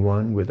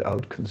anyone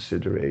without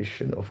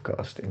consideration of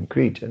caste and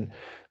creed, and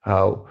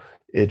how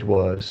it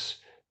was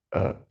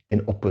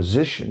in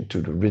opposition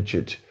to the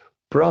rigid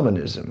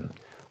Brahmanism.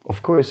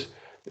 Of course,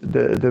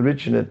 the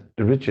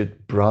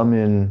rigid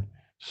Brahmin,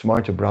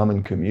 Smarta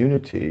Brahmin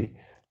community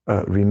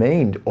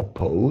remained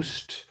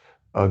opposed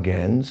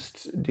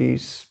against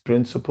these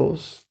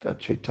principles that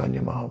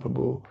Chaitanya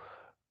Mahaprabhu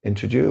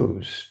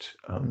introduced.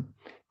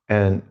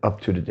 And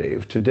up to the day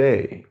of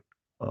today,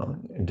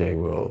 they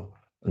will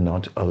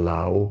not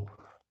allow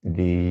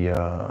the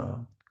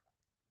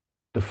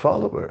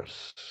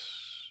followers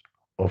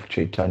of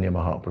Chaitanya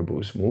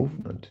Mahaprabhu's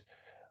movement,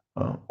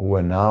 who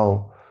are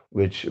now,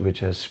 which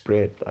has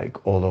spread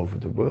like all over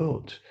the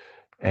world,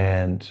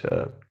 and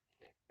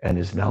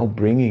is now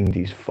bringing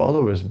these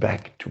followers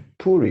back to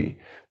Puri.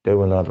 They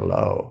will not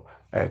allow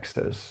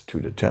access to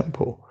the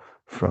temple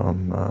by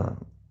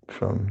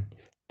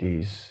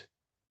these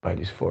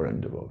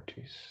foreign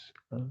devotees.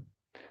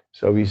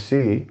 So we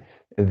see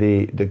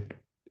the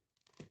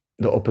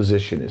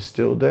opposition is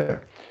still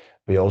there.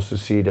 We also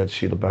see that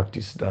Srila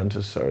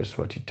Bhaktisiddhanta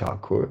Saraswati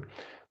Thakur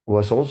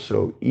was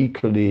also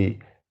equally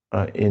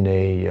in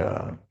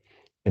a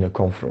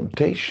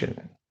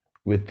confrontation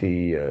with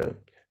the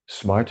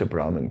smarter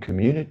Brahmin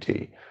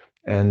community,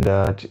 and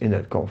that in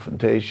that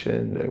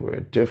confrontation there were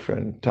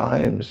different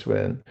times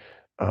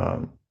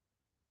um,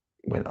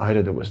 when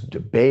either there was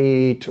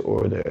debate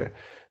or there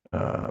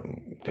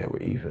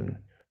were even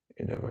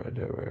there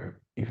were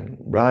even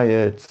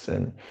riots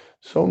and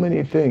so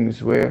many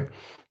things where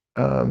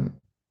um,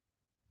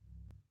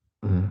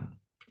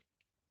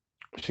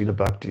 Srila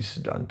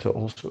Bhaktisiddhanta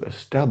also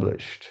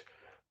established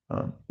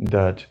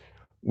that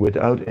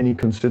without any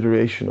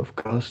consideration of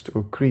caste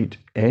or creed,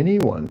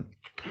 anyone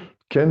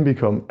can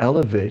become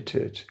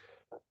elevated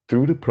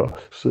through the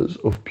process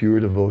of pure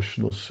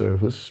devotional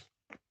service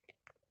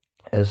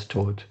as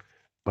taught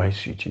by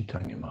Sri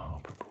Chaitanya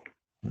Mahaprabhu.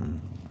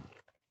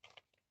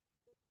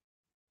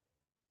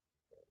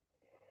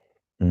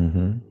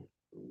 Mm-hmm.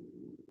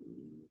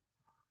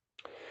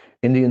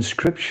 In the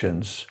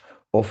inscriptions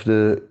of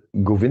the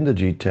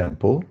Govindaji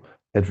temple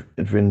at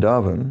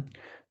Vrindavan,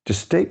 the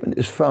statement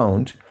is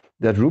found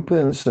that Rupa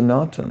and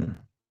Sanatan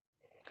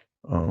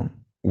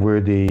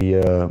were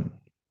the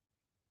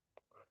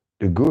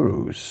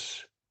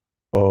gurus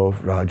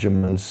of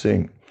Rajaman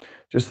Singh.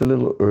 Just a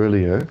little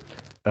earlier,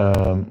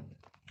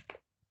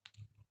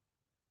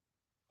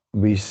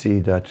 we see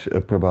that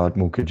Prabhat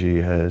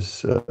Mukherjee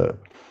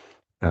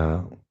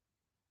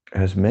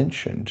has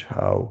mentioned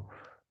how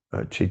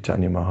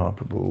Chaitanya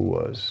Mahaprabhu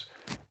was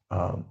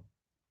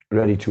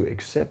ready to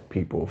accept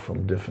people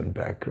from different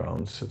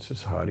backgrounds, such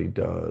as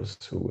Haridas,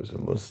 who was a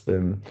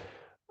Muslim,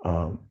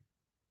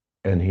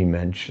 and he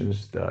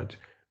mentions that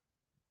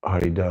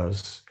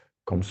Haridas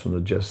comes from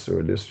the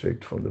Jessore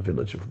district, from the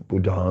village of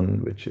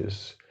Budan, which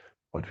is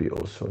what we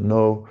also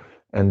know,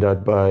 and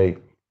that by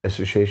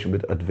association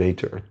with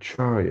Advaita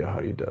Acharya,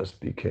 Haridas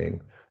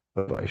became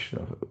a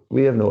Vaishnava.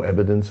 We have no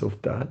evidence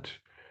of that,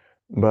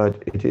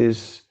 but it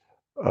is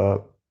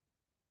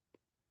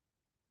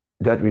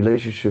that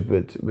relationship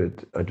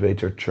with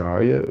Advaita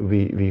Acharya,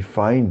 we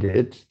find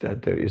it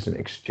that there is an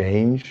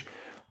exchange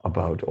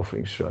about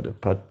offering Shraddha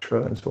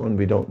Patra and so on.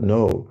 We don't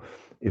know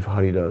if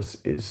Haridas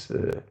is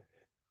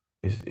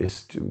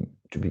to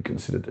be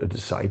considered a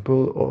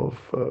disciple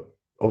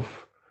of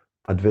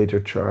Advaita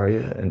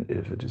Acharya, and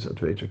if it is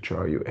Advaita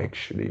Acharya who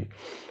actually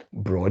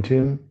brought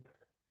him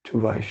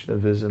to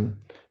Vaishnavism.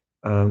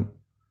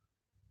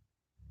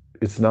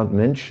 It's not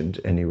mentioned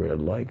anywhere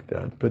like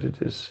that, but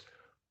it is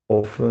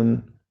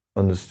often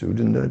understood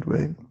in that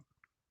way.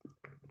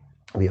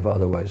 We have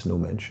otherwise no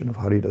mention of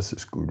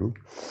Haridas's guru.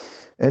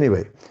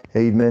 Anyway,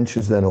 he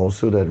mentions then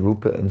also that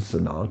Rupa and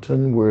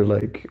Sanatan were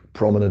like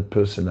prominent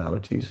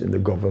personalities in the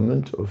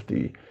government of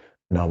the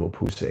Nawab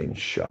Hussain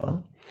Shah.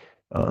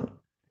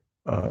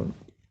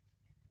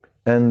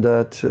 And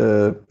that,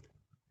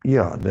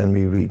 then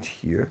we read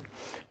here,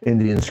 in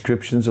the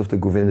inscriptions of the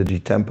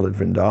Govindaji temple at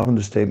Vrindavan,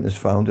 the statement is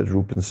found that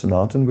Rupa and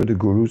Sanatan were the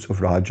gurus of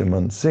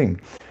Rajaman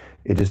Singh.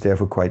 It is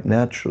therefore quite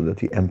natural that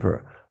the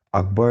Emperor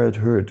Akbar had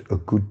heard a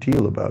good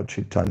deal about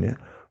Chaitanya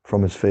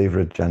from his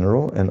favorite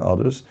general and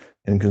others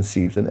and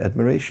conceived an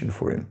admiration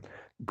for him.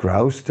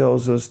 Grouse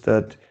tells us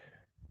that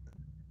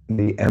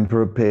the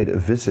emperor paid a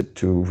visit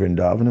to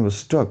Vrindavan and was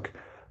struck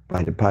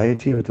by the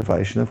piety of the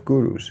Vaishnava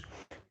gurus.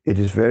 It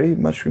is very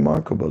much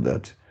remarkable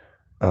that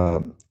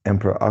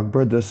Emperor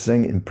Akbar does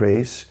sing in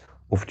praise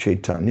of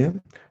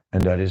Chaitanya,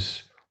 and that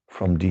is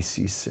from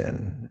D.C.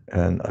 Sen.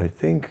 And I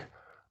think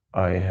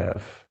I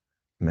have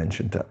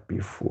mentioned that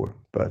before,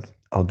 but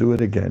I'll do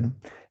it again.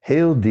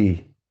 Hail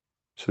thee.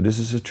 So this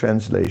is a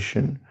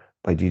translation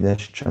by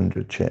Dinesh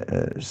Chandra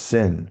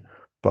Sen,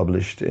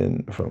 published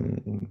in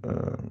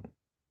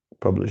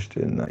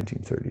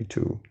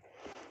 1932.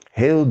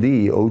 Hail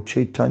thee, O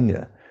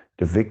Chaitanya,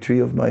 the victory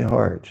of my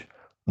heart.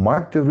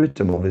 Mark the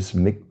rhythm of his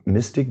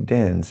mystic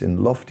dance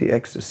in lofty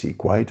ecstasy,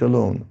 quite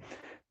alone.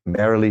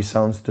 Merrily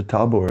sounds the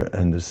tabor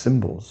and the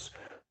cymbals.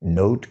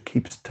 Note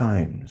keeps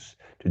times.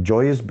 The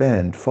joyous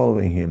band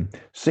following him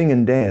sing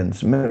and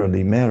dance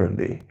merrily,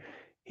 merrily.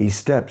 He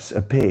steps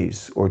a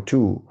pace or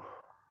two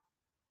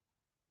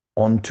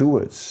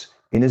onwards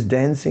in his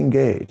dancing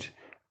gait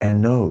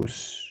and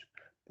knows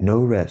no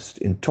rest,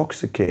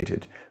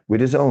 intoxicated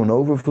with his own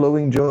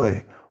overflowing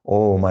joy.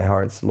 Oh, my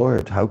heart's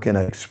Lord, how can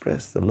I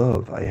express the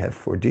love I have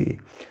for thee?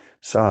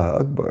 Shah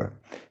Akbar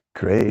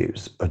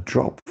craves a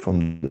drop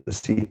from the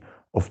sea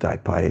of thy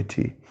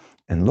piety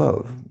and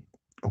love.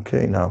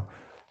 Okay, now,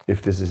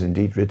 if this is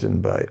indeed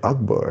written by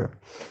Akbar,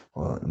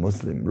 a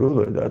Muslim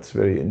ruler, that's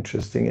very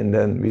interesting. And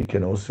then we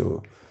can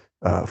also,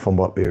 from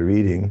what we're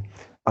reading,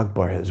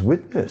 Akbar has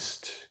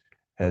witnessed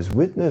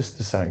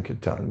the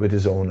Sankirtan with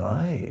his own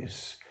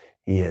eyes.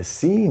 He has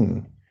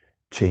seen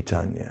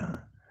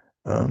Chaitanya.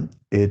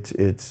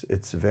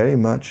 It's very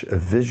much a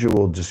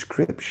visual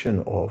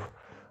description of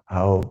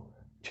how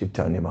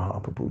Chaitanya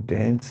Mahaprabhu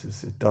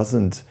dances. It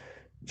doesn't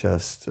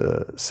just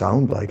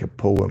sound like a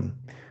poem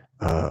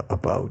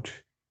about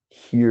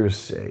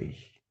hearsay.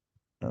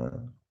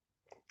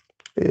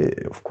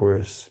 Of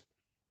course,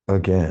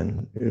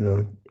 again,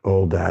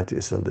 all that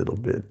is a little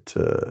bit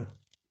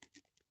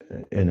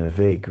in a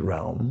vague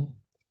realm,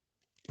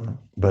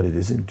 but it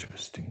is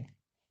interesting.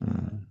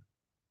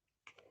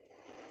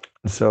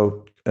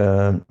 So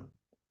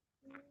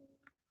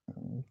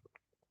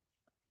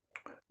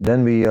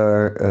then we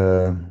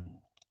are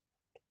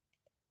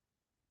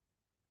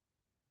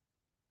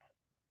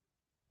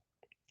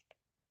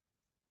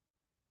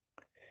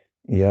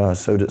yeah.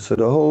 So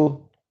the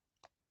whole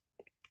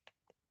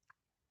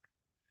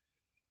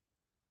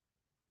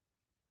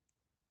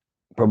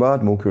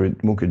Prabhat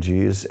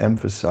Mukherjee is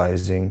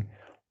emphasizing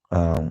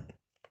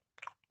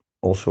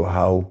also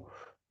how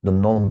the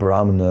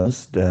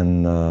non-Brahmanas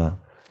then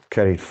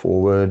carried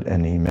forward,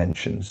 and he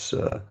mentions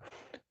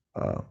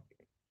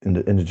in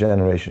the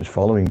generations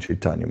following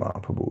Chaitanya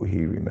Mahaprabhu,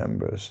 he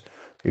remembers,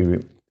 he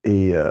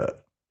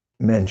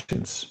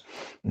mentions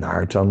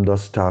Narottam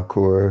Das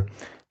Thakur,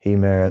 he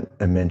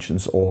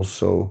mentions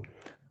also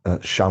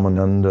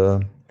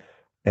Shamananda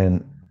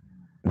and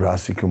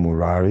Rasika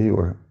Murari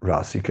or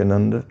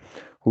Rasikananda,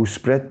 who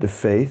spread the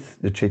faith,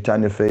 the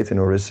Chaitanya faith in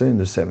Orissa in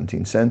the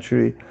 17th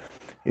century.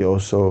 He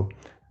also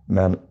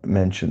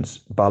mentions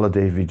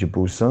Baladev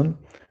Vijayabhusan,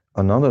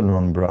 another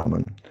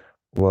non-Brahmin,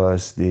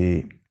 was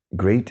the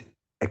great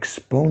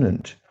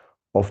exponent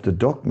of the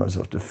dogmas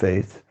of the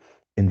faith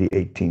in the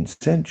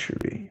 18th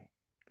century.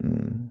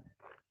 In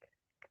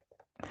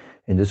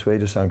this way,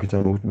 the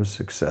Sankirtan movement was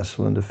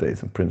successful, and the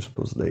faith and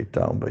principles laid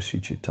down by Sri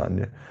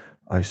Chaitanya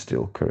are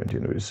still current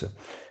in Orissa.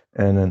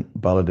 And then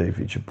Baladev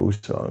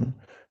Vijayabhusan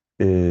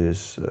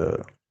is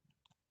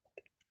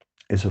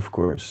of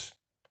course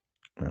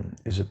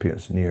his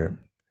appearance near.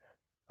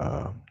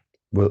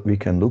 Well, we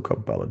can look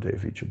up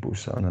Baladev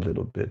Vijayabhusan a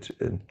little bit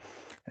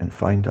and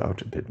find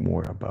out a bit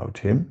more about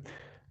him.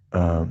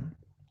 I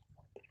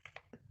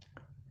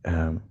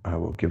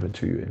will give it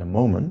to you in a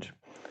moment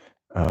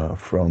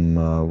from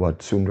what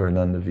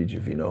Sundarananda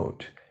Vijay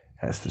Vinod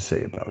has to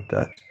say about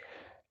that.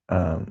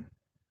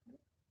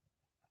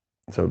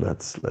 So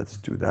let's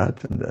do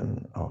that, and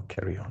then I'll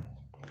carry on.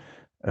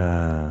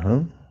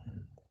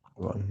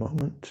 One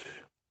moment.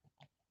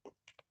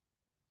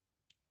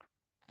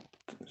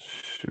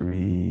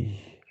 Sri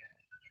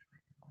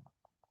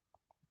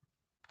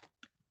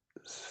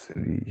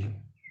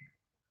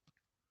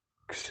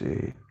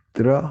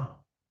Kshetra.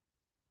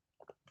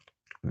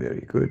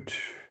 Very good.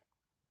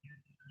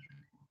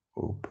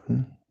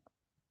 Open.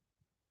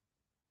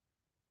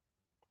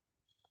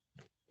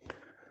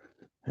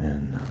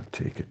 And now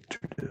take it to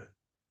the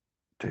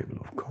table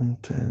of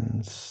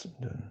contents.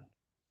 Then,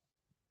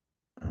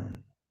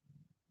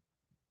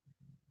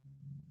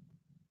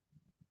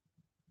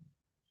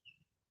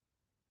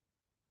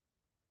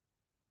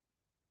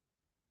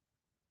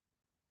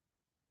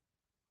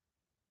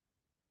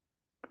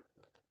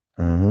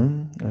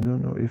 I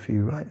don't know if he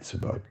writes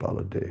about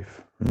Baladev.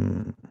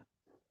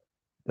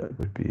 That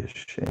would be a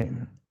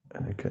shame.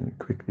 And I can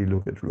quickly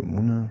look at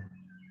Ramuna.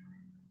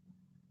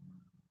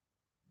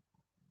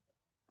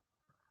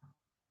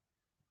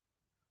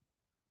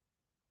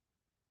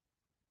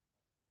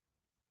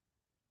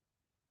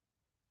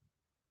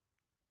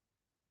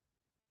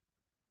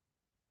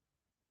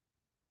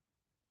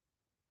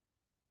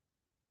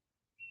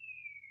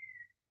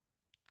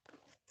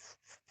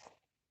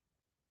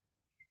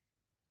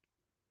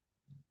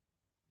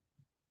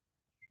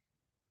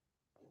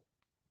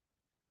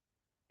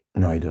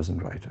 No, he doesn't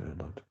write a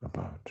lot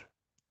about.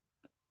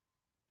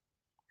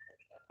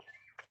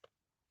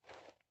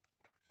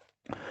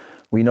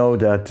 We know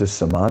that the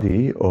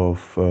samadhi of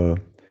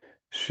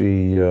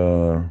Sri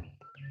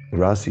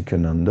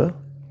Rasikananda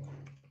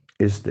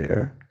is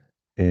there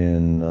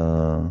in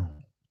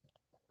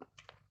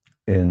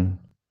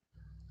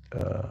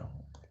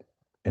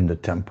the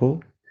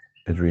temple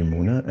at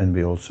Rimuna, and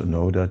we also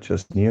know that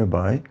just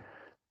nearby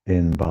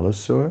in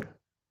Balasore,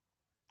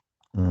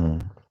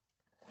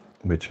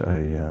 which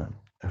I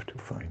have to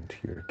find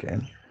here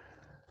again.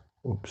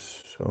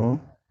 Oops, so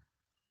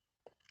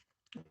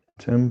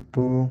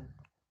temple,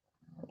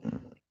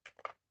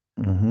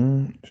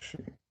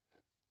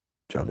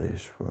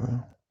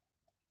 Jaleshwar.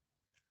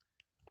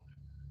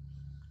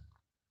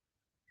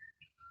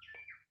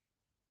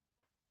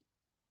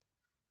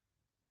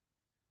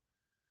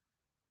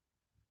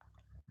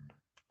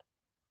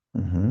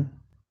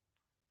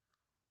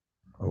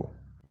 Oh.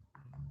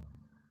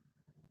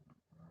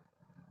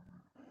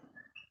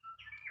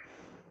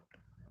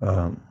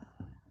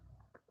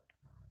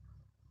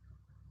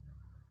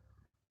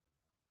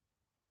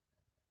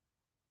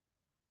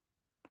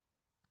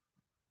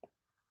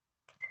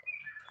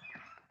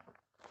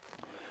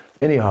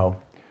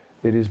 Anyhow,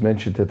 it is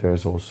mentioned that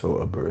there's also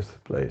a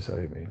birthplace.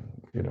 I mean,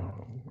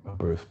 a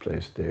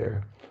birthplace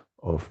there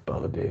of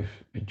Baladev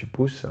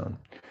Vijayabhusan.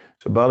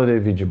 So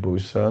Baladev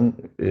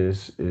Vijayabhusan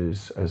is,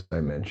 as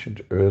I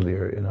mentioned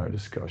earlier in our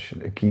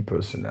discussion, a key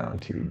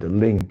personality, the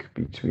link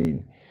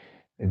between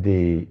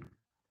the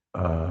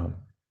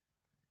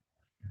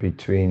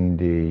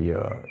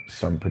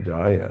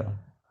sampradaya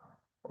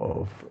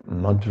of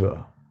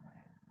Madhva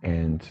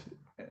and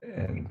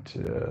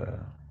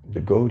the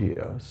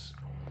Gaudiyas,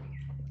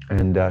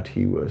 and that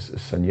he was a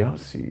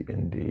sannyasi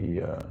in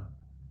the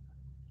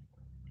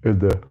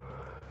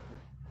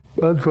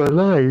Madhva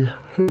line.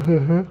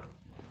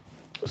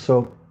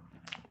 So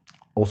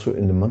also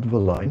in the Madhva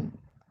line,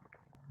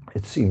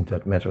 it seemed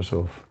that matters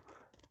of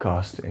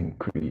caste and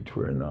creed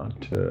were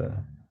not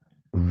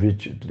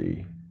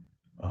rigidly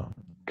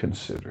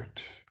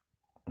considered,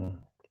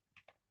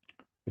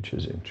 which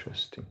is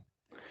interesting.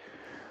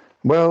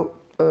 Well,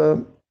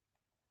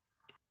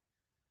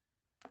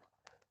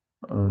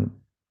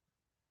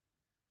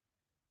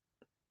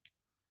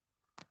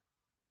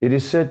 it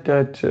is said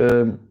that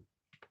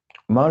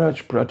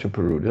Maharaj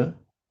Prataparuda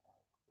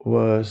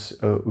was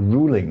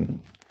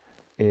ruling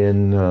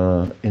in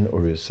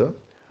Orissa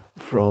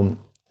from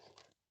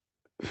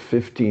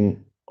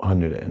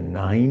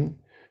 1509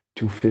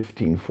 to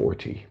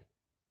 1540.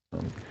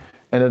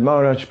 And that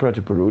Maharaj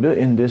Prataparuda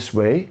in this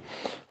way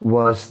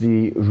was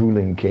the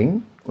ruling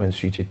king when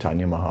Sri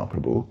Chaitanya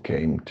Mahaprabhu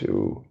came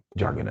to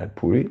Jagannath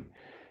Puri.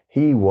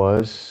 He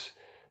was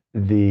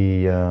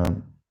the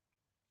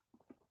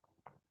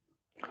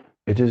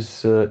he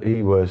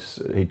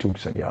took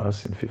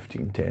sannyas in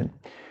 1510.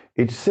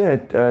 It's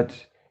said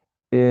that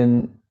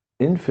in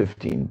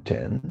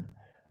 1510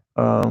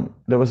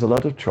 there was a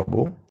lot of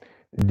trouble.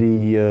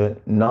 The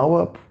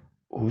Nawab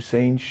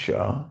Hussain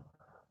Shah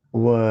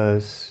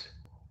was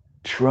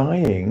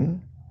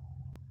trying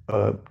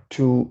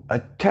to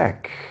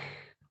attack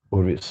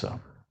Orissa.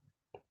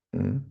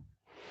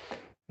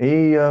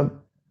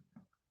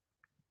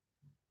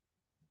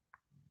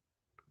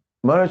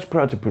 Maharaj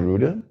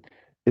Prataparuda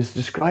is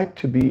described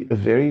to be a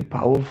very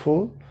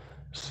powerful,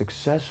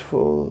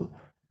 successful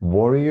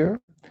warrior,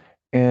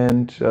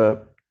 and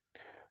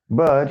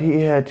but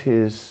he had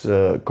his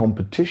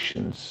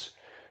competitions.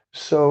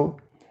 So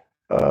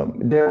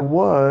there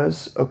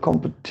was a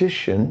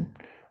competition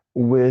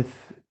with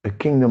a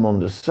kingdom on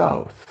the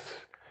south.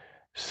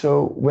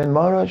 So when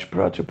Maharaj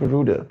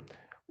Prataparuda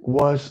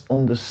was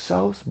on the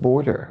south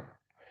border,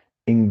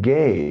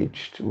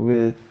 engaged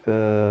with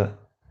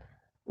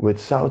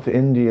South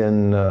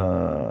Indian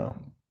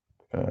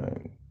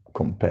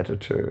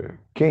competitor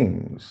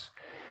kings,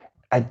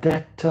 at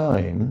that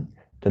time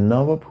the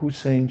Nawab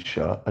Hussain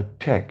Shah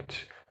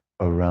attacked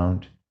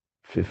around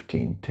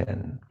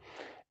 1510,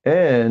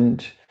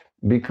 and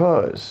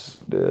because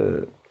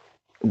the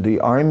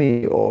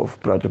army of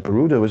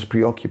Prataparuda was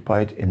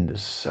preoccupied in the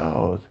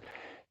south,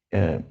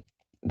 the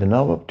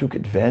Nawab took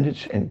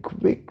advantage and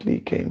quickly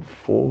came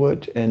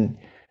forward and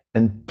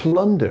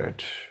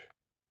plundered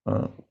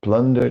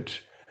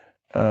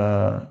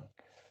a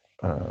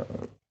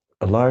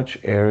large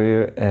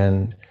area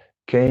and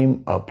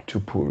came up to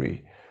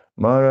Puri.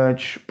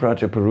 Maharaj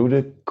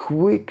Prataparuda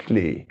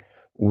quickly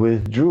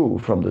withdrew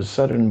from the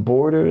southern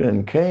border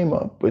and came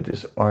up with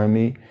his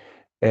army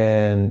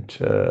and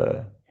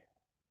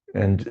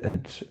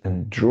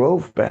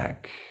drove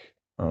back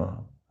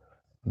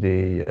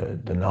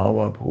the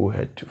Nawab, who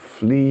had to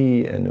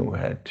flee and who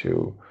had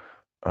to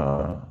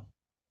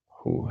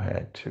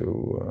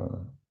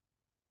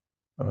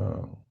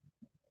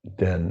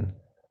then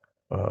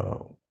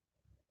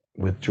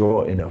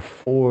withdraw in a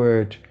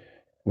fort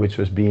which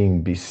was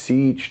being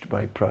besieged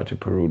by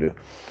Prataparuda.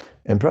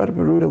 And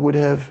Prataparuda would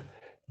have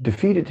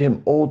defeated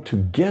him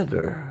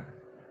altogether,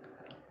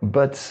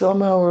 but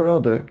somehow or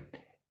other,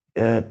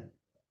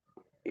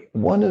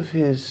 one of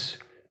his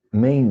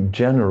main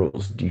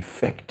generals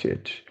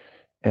defected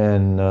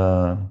and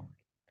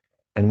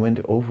went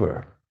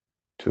over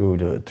to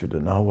the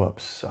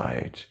Nawab's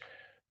side,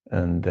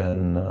 and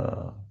then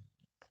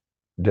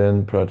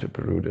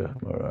Prataparuda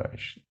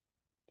Maharaj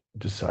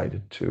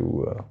decided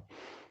to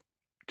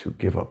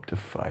give up the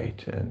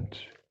fight and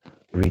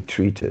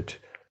retreated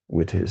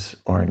with his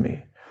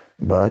army.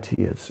 But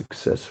he had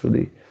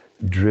successfully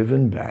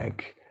driven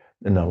back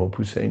the Nawab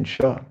Hussain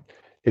Shah.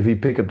 If we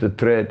pick up the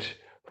thread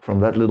from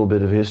that little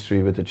bit of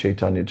history with the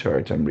Chaitanya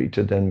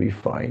Charitamrita, then we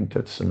find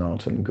that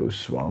Sanatana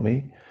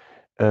Goswami,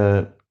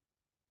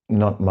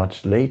 not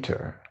much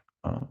later,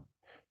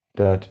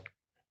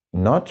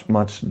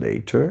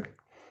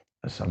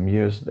 some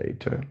years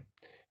later,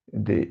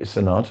 the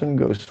Sanatana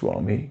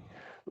Goswami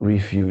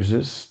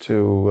refuses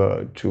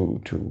to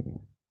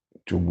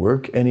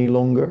work any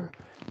longer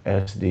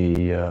as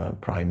the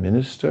prime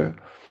minister,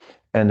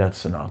 and that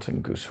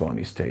Sanatana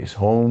Goswami stays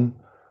home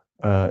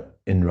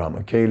in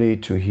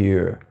Ramakeli to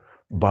hear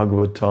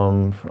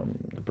Bhagavatam from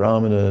the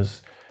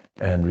Brahmanas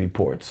and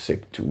reports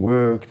sick to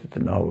work, that the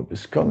Nawab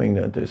is coming,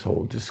 that this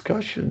whole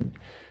discussion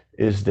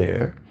is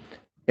there,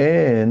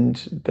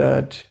 and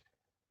that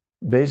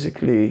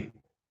basically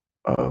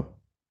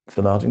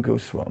Sanatana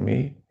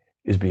Goswami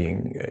is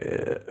being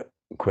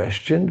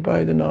questioned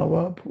by the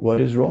Nawab.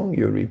 What is wrong?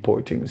 You're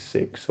reporting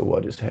sick, so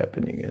what is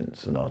happening? And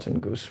Sanatana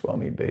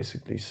Goswami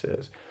basically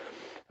says,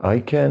 I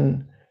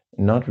can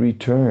not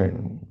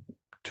return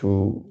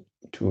to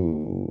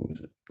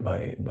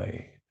my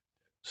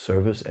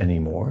service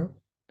anymore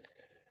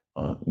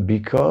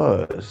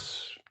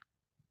because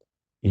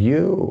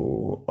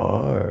you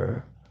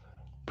are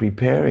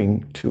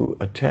preparing to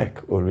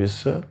attack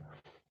Orissa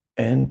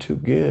and to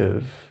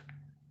give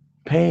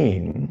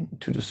pain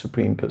to the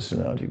Supreme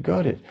Personality of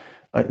Godhead.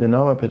 The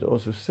Nawab had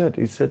also said,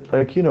 he said,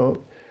 like,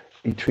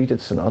 he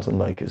treated Sanatan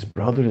like his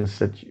brother and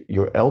said,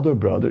 your elder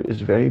brother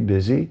is very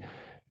busy,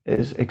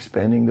 is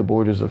expanding the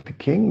borders of the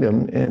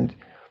kingdom, and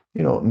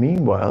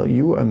meanwhile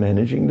you are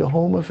managing the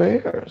home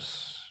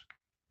affairs.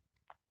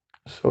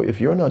 So if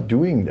you're not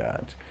doing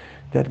that,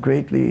 that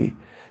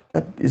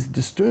is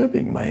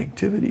disturbing my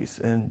activities.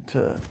 And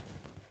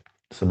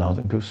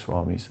Sanatan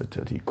Goswami said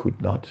that he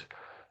could not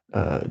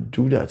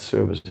do that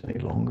service any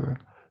longer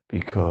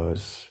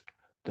because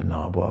the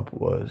Nawab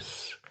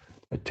was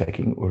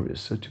attacking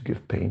Orissa to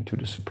give pain to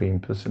the Supreme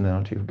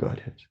Personality of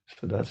Godhead.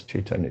 So that's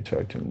Chaitanya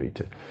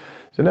Charitamrita.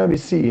 So now we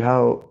see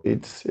how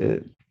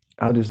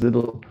how this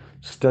little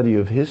study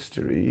of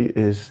history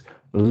is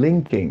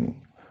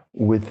linking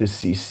with the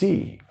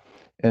CC,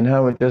 and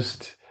how it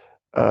just,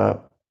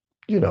 now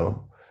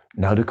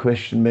the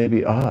question may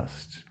be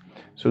asked.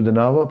 So the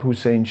Nawab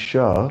Hussain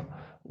Shah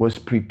was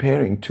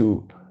preparing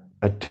to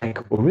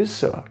attack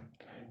Orissa,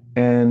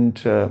 and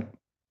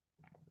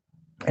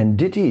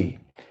did he?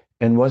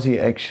 And was he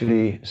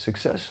actually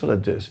successful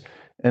at this?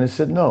 And it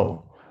said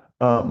no.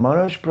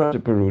 Maharaj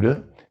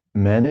Prataparuda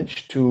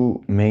managed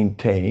to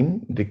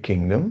maintain the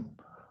kingdom,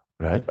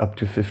 right, up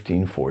to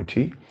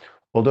 1540,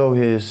 although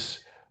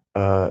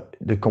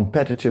the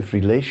competitive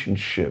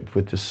relationship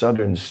with the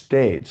southern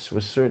states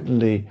was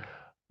certainly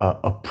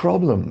a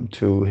problem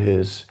to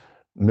his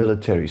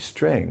military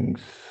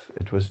strength.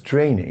 It was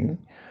draining,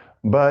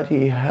 but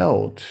he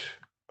held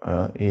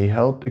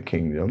the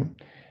kingdom,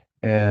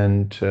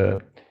 and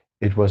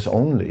it was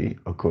only,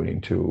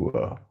 according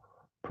to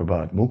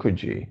Prabhat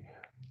Mukherjee,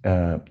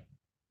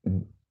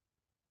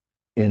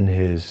 in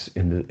his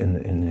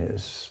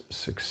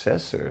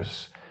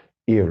successor's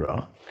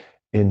era,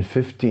 in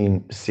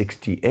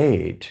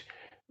 1568,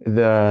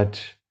 that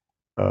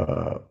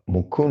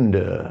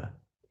Mukunda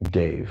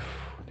Dev,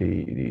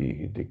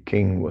 the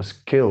king, was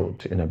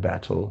killed in a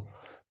battle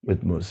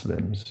with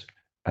Muslims,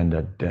 and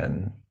that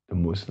then the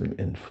Muslim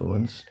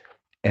influence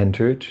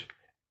entered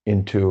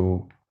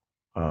into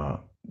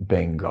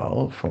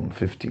Bengal from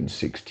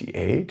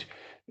 1568,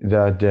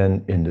 that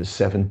then in the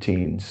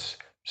 17th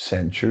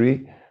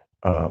century,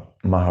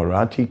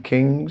 Marathi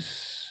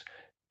kings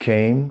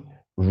came,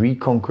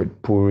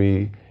 reconquered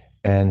Puri,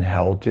 and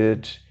held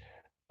it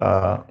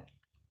from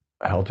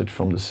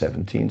the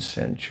 17th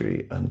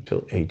century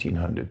until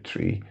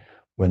 1803,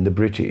 when the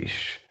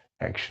British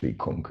actually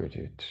conquered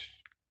it.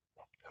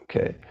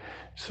 Okay,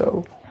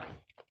 so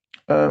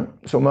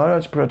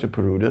Maharaj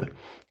Prataparuda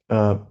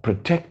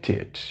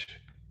protected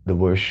the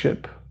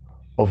worship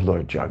of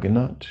Lord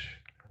Jagannath,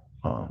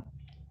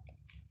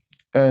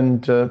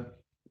 and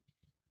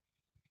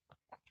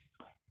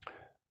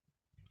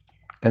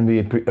we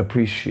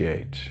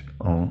appreciate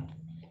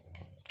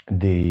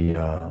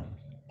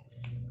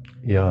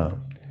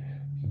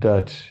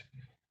that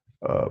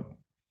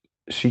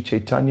Sri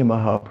Chaitanya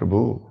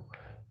Mahaprabhu,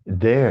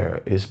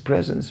 his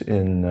presence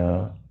in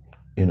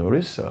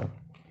Orissa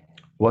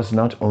was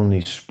not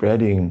only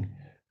spreading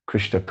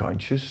Krishna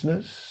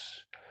consciousness,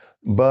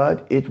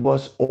 but it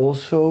was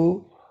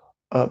also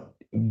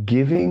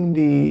giving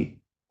the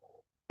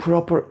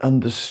proper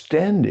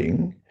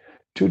understanding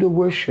to the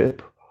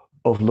worship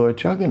of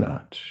Lord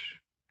Jagannath.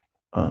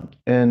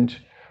 And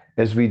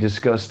as we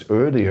discussed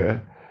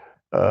earlier,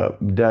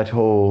 that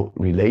whole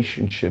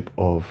relationship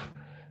of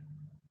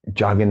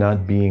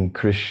Jagannath being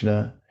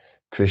Krishna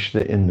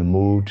in the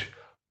mood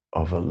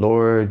of a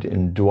Lord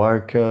in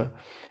Dwarka,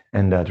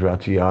 and that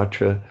Rath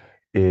Yatra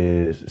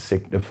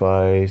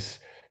signifies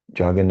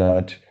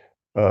Jagannath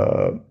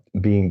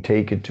being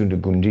taken to the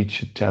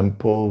Gundicha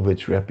temple,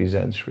 which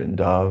represents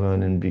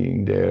Vrindavan, and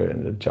being there,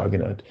 and that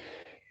Jagannath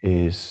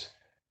is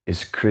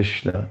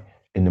Krishna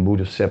in the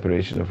mood of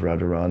separation of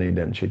Radharani.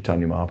 Then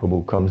Chaitanya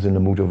Mahaprabhu comes in the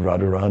mood of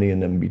Radharani,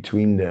 and then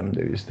between them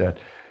there is that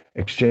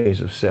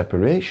exchange of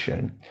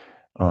separation.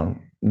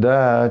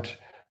 That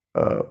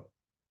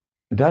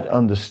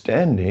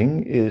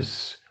understanding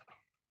is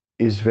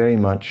very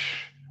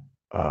much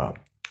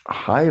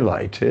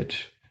highlighted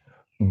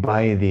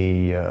by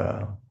the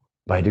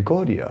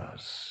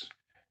Gaudiyas,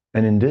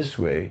 and in this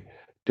way,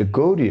 the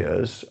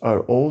Gaudiyas are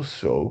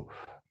also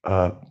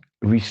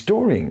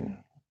restoring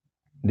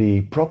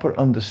the proper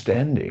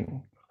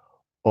understanding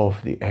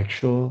of the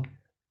actual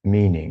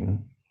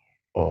meaning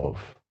of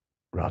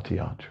Rath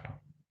Yatra.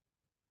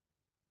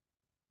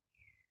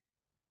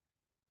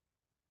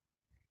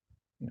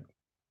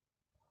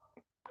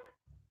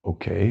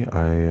 Okay,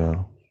 I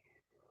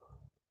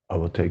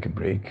will take a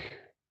break.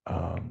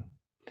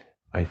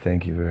 I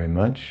thank you very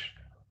much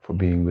for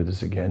being with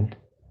us again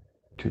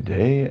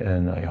today,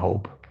 and I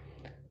hope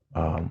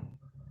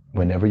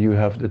whenever you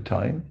have the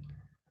time,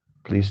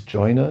 please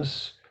join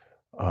us.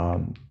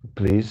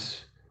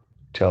 Please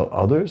tell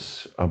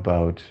others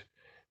about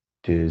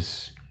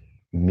this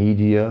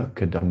Media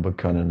Kadamba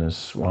Kanana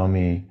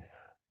Swami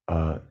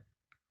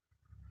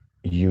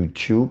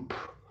YouTube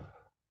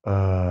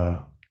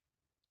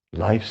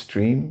live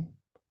stream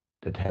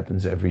that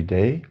happens every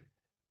day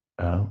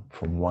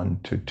from 1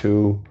 to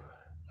 2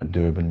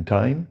 Durban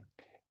time.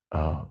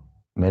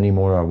 Many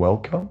more are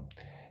welcome,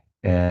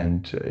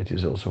 and it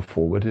is also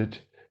forwarded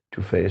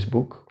to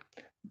Facebook,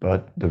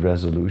 but the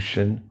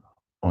resolution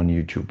on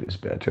YouTube is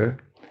better,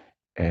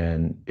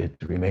 and it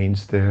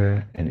remains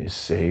there and is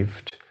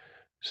saved.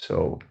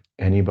 So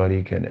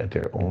anybody can, at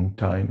their own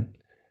time,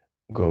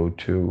 go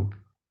to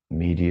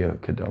Media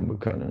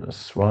Kadambakanana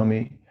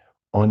Swami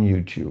on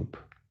YouTube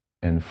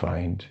and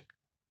find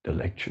the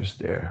lectures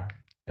there.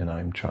 And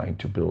I'm trying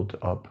to build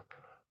up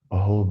a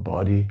whole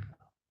body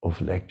of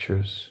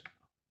lectures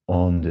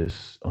on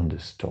this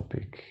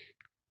topic.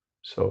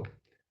 So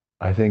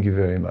I thank you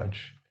very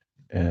much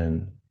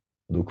and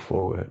look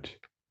forward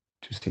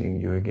to seeing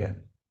you again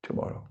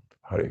tomorrow.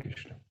 Hare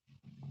Krishna.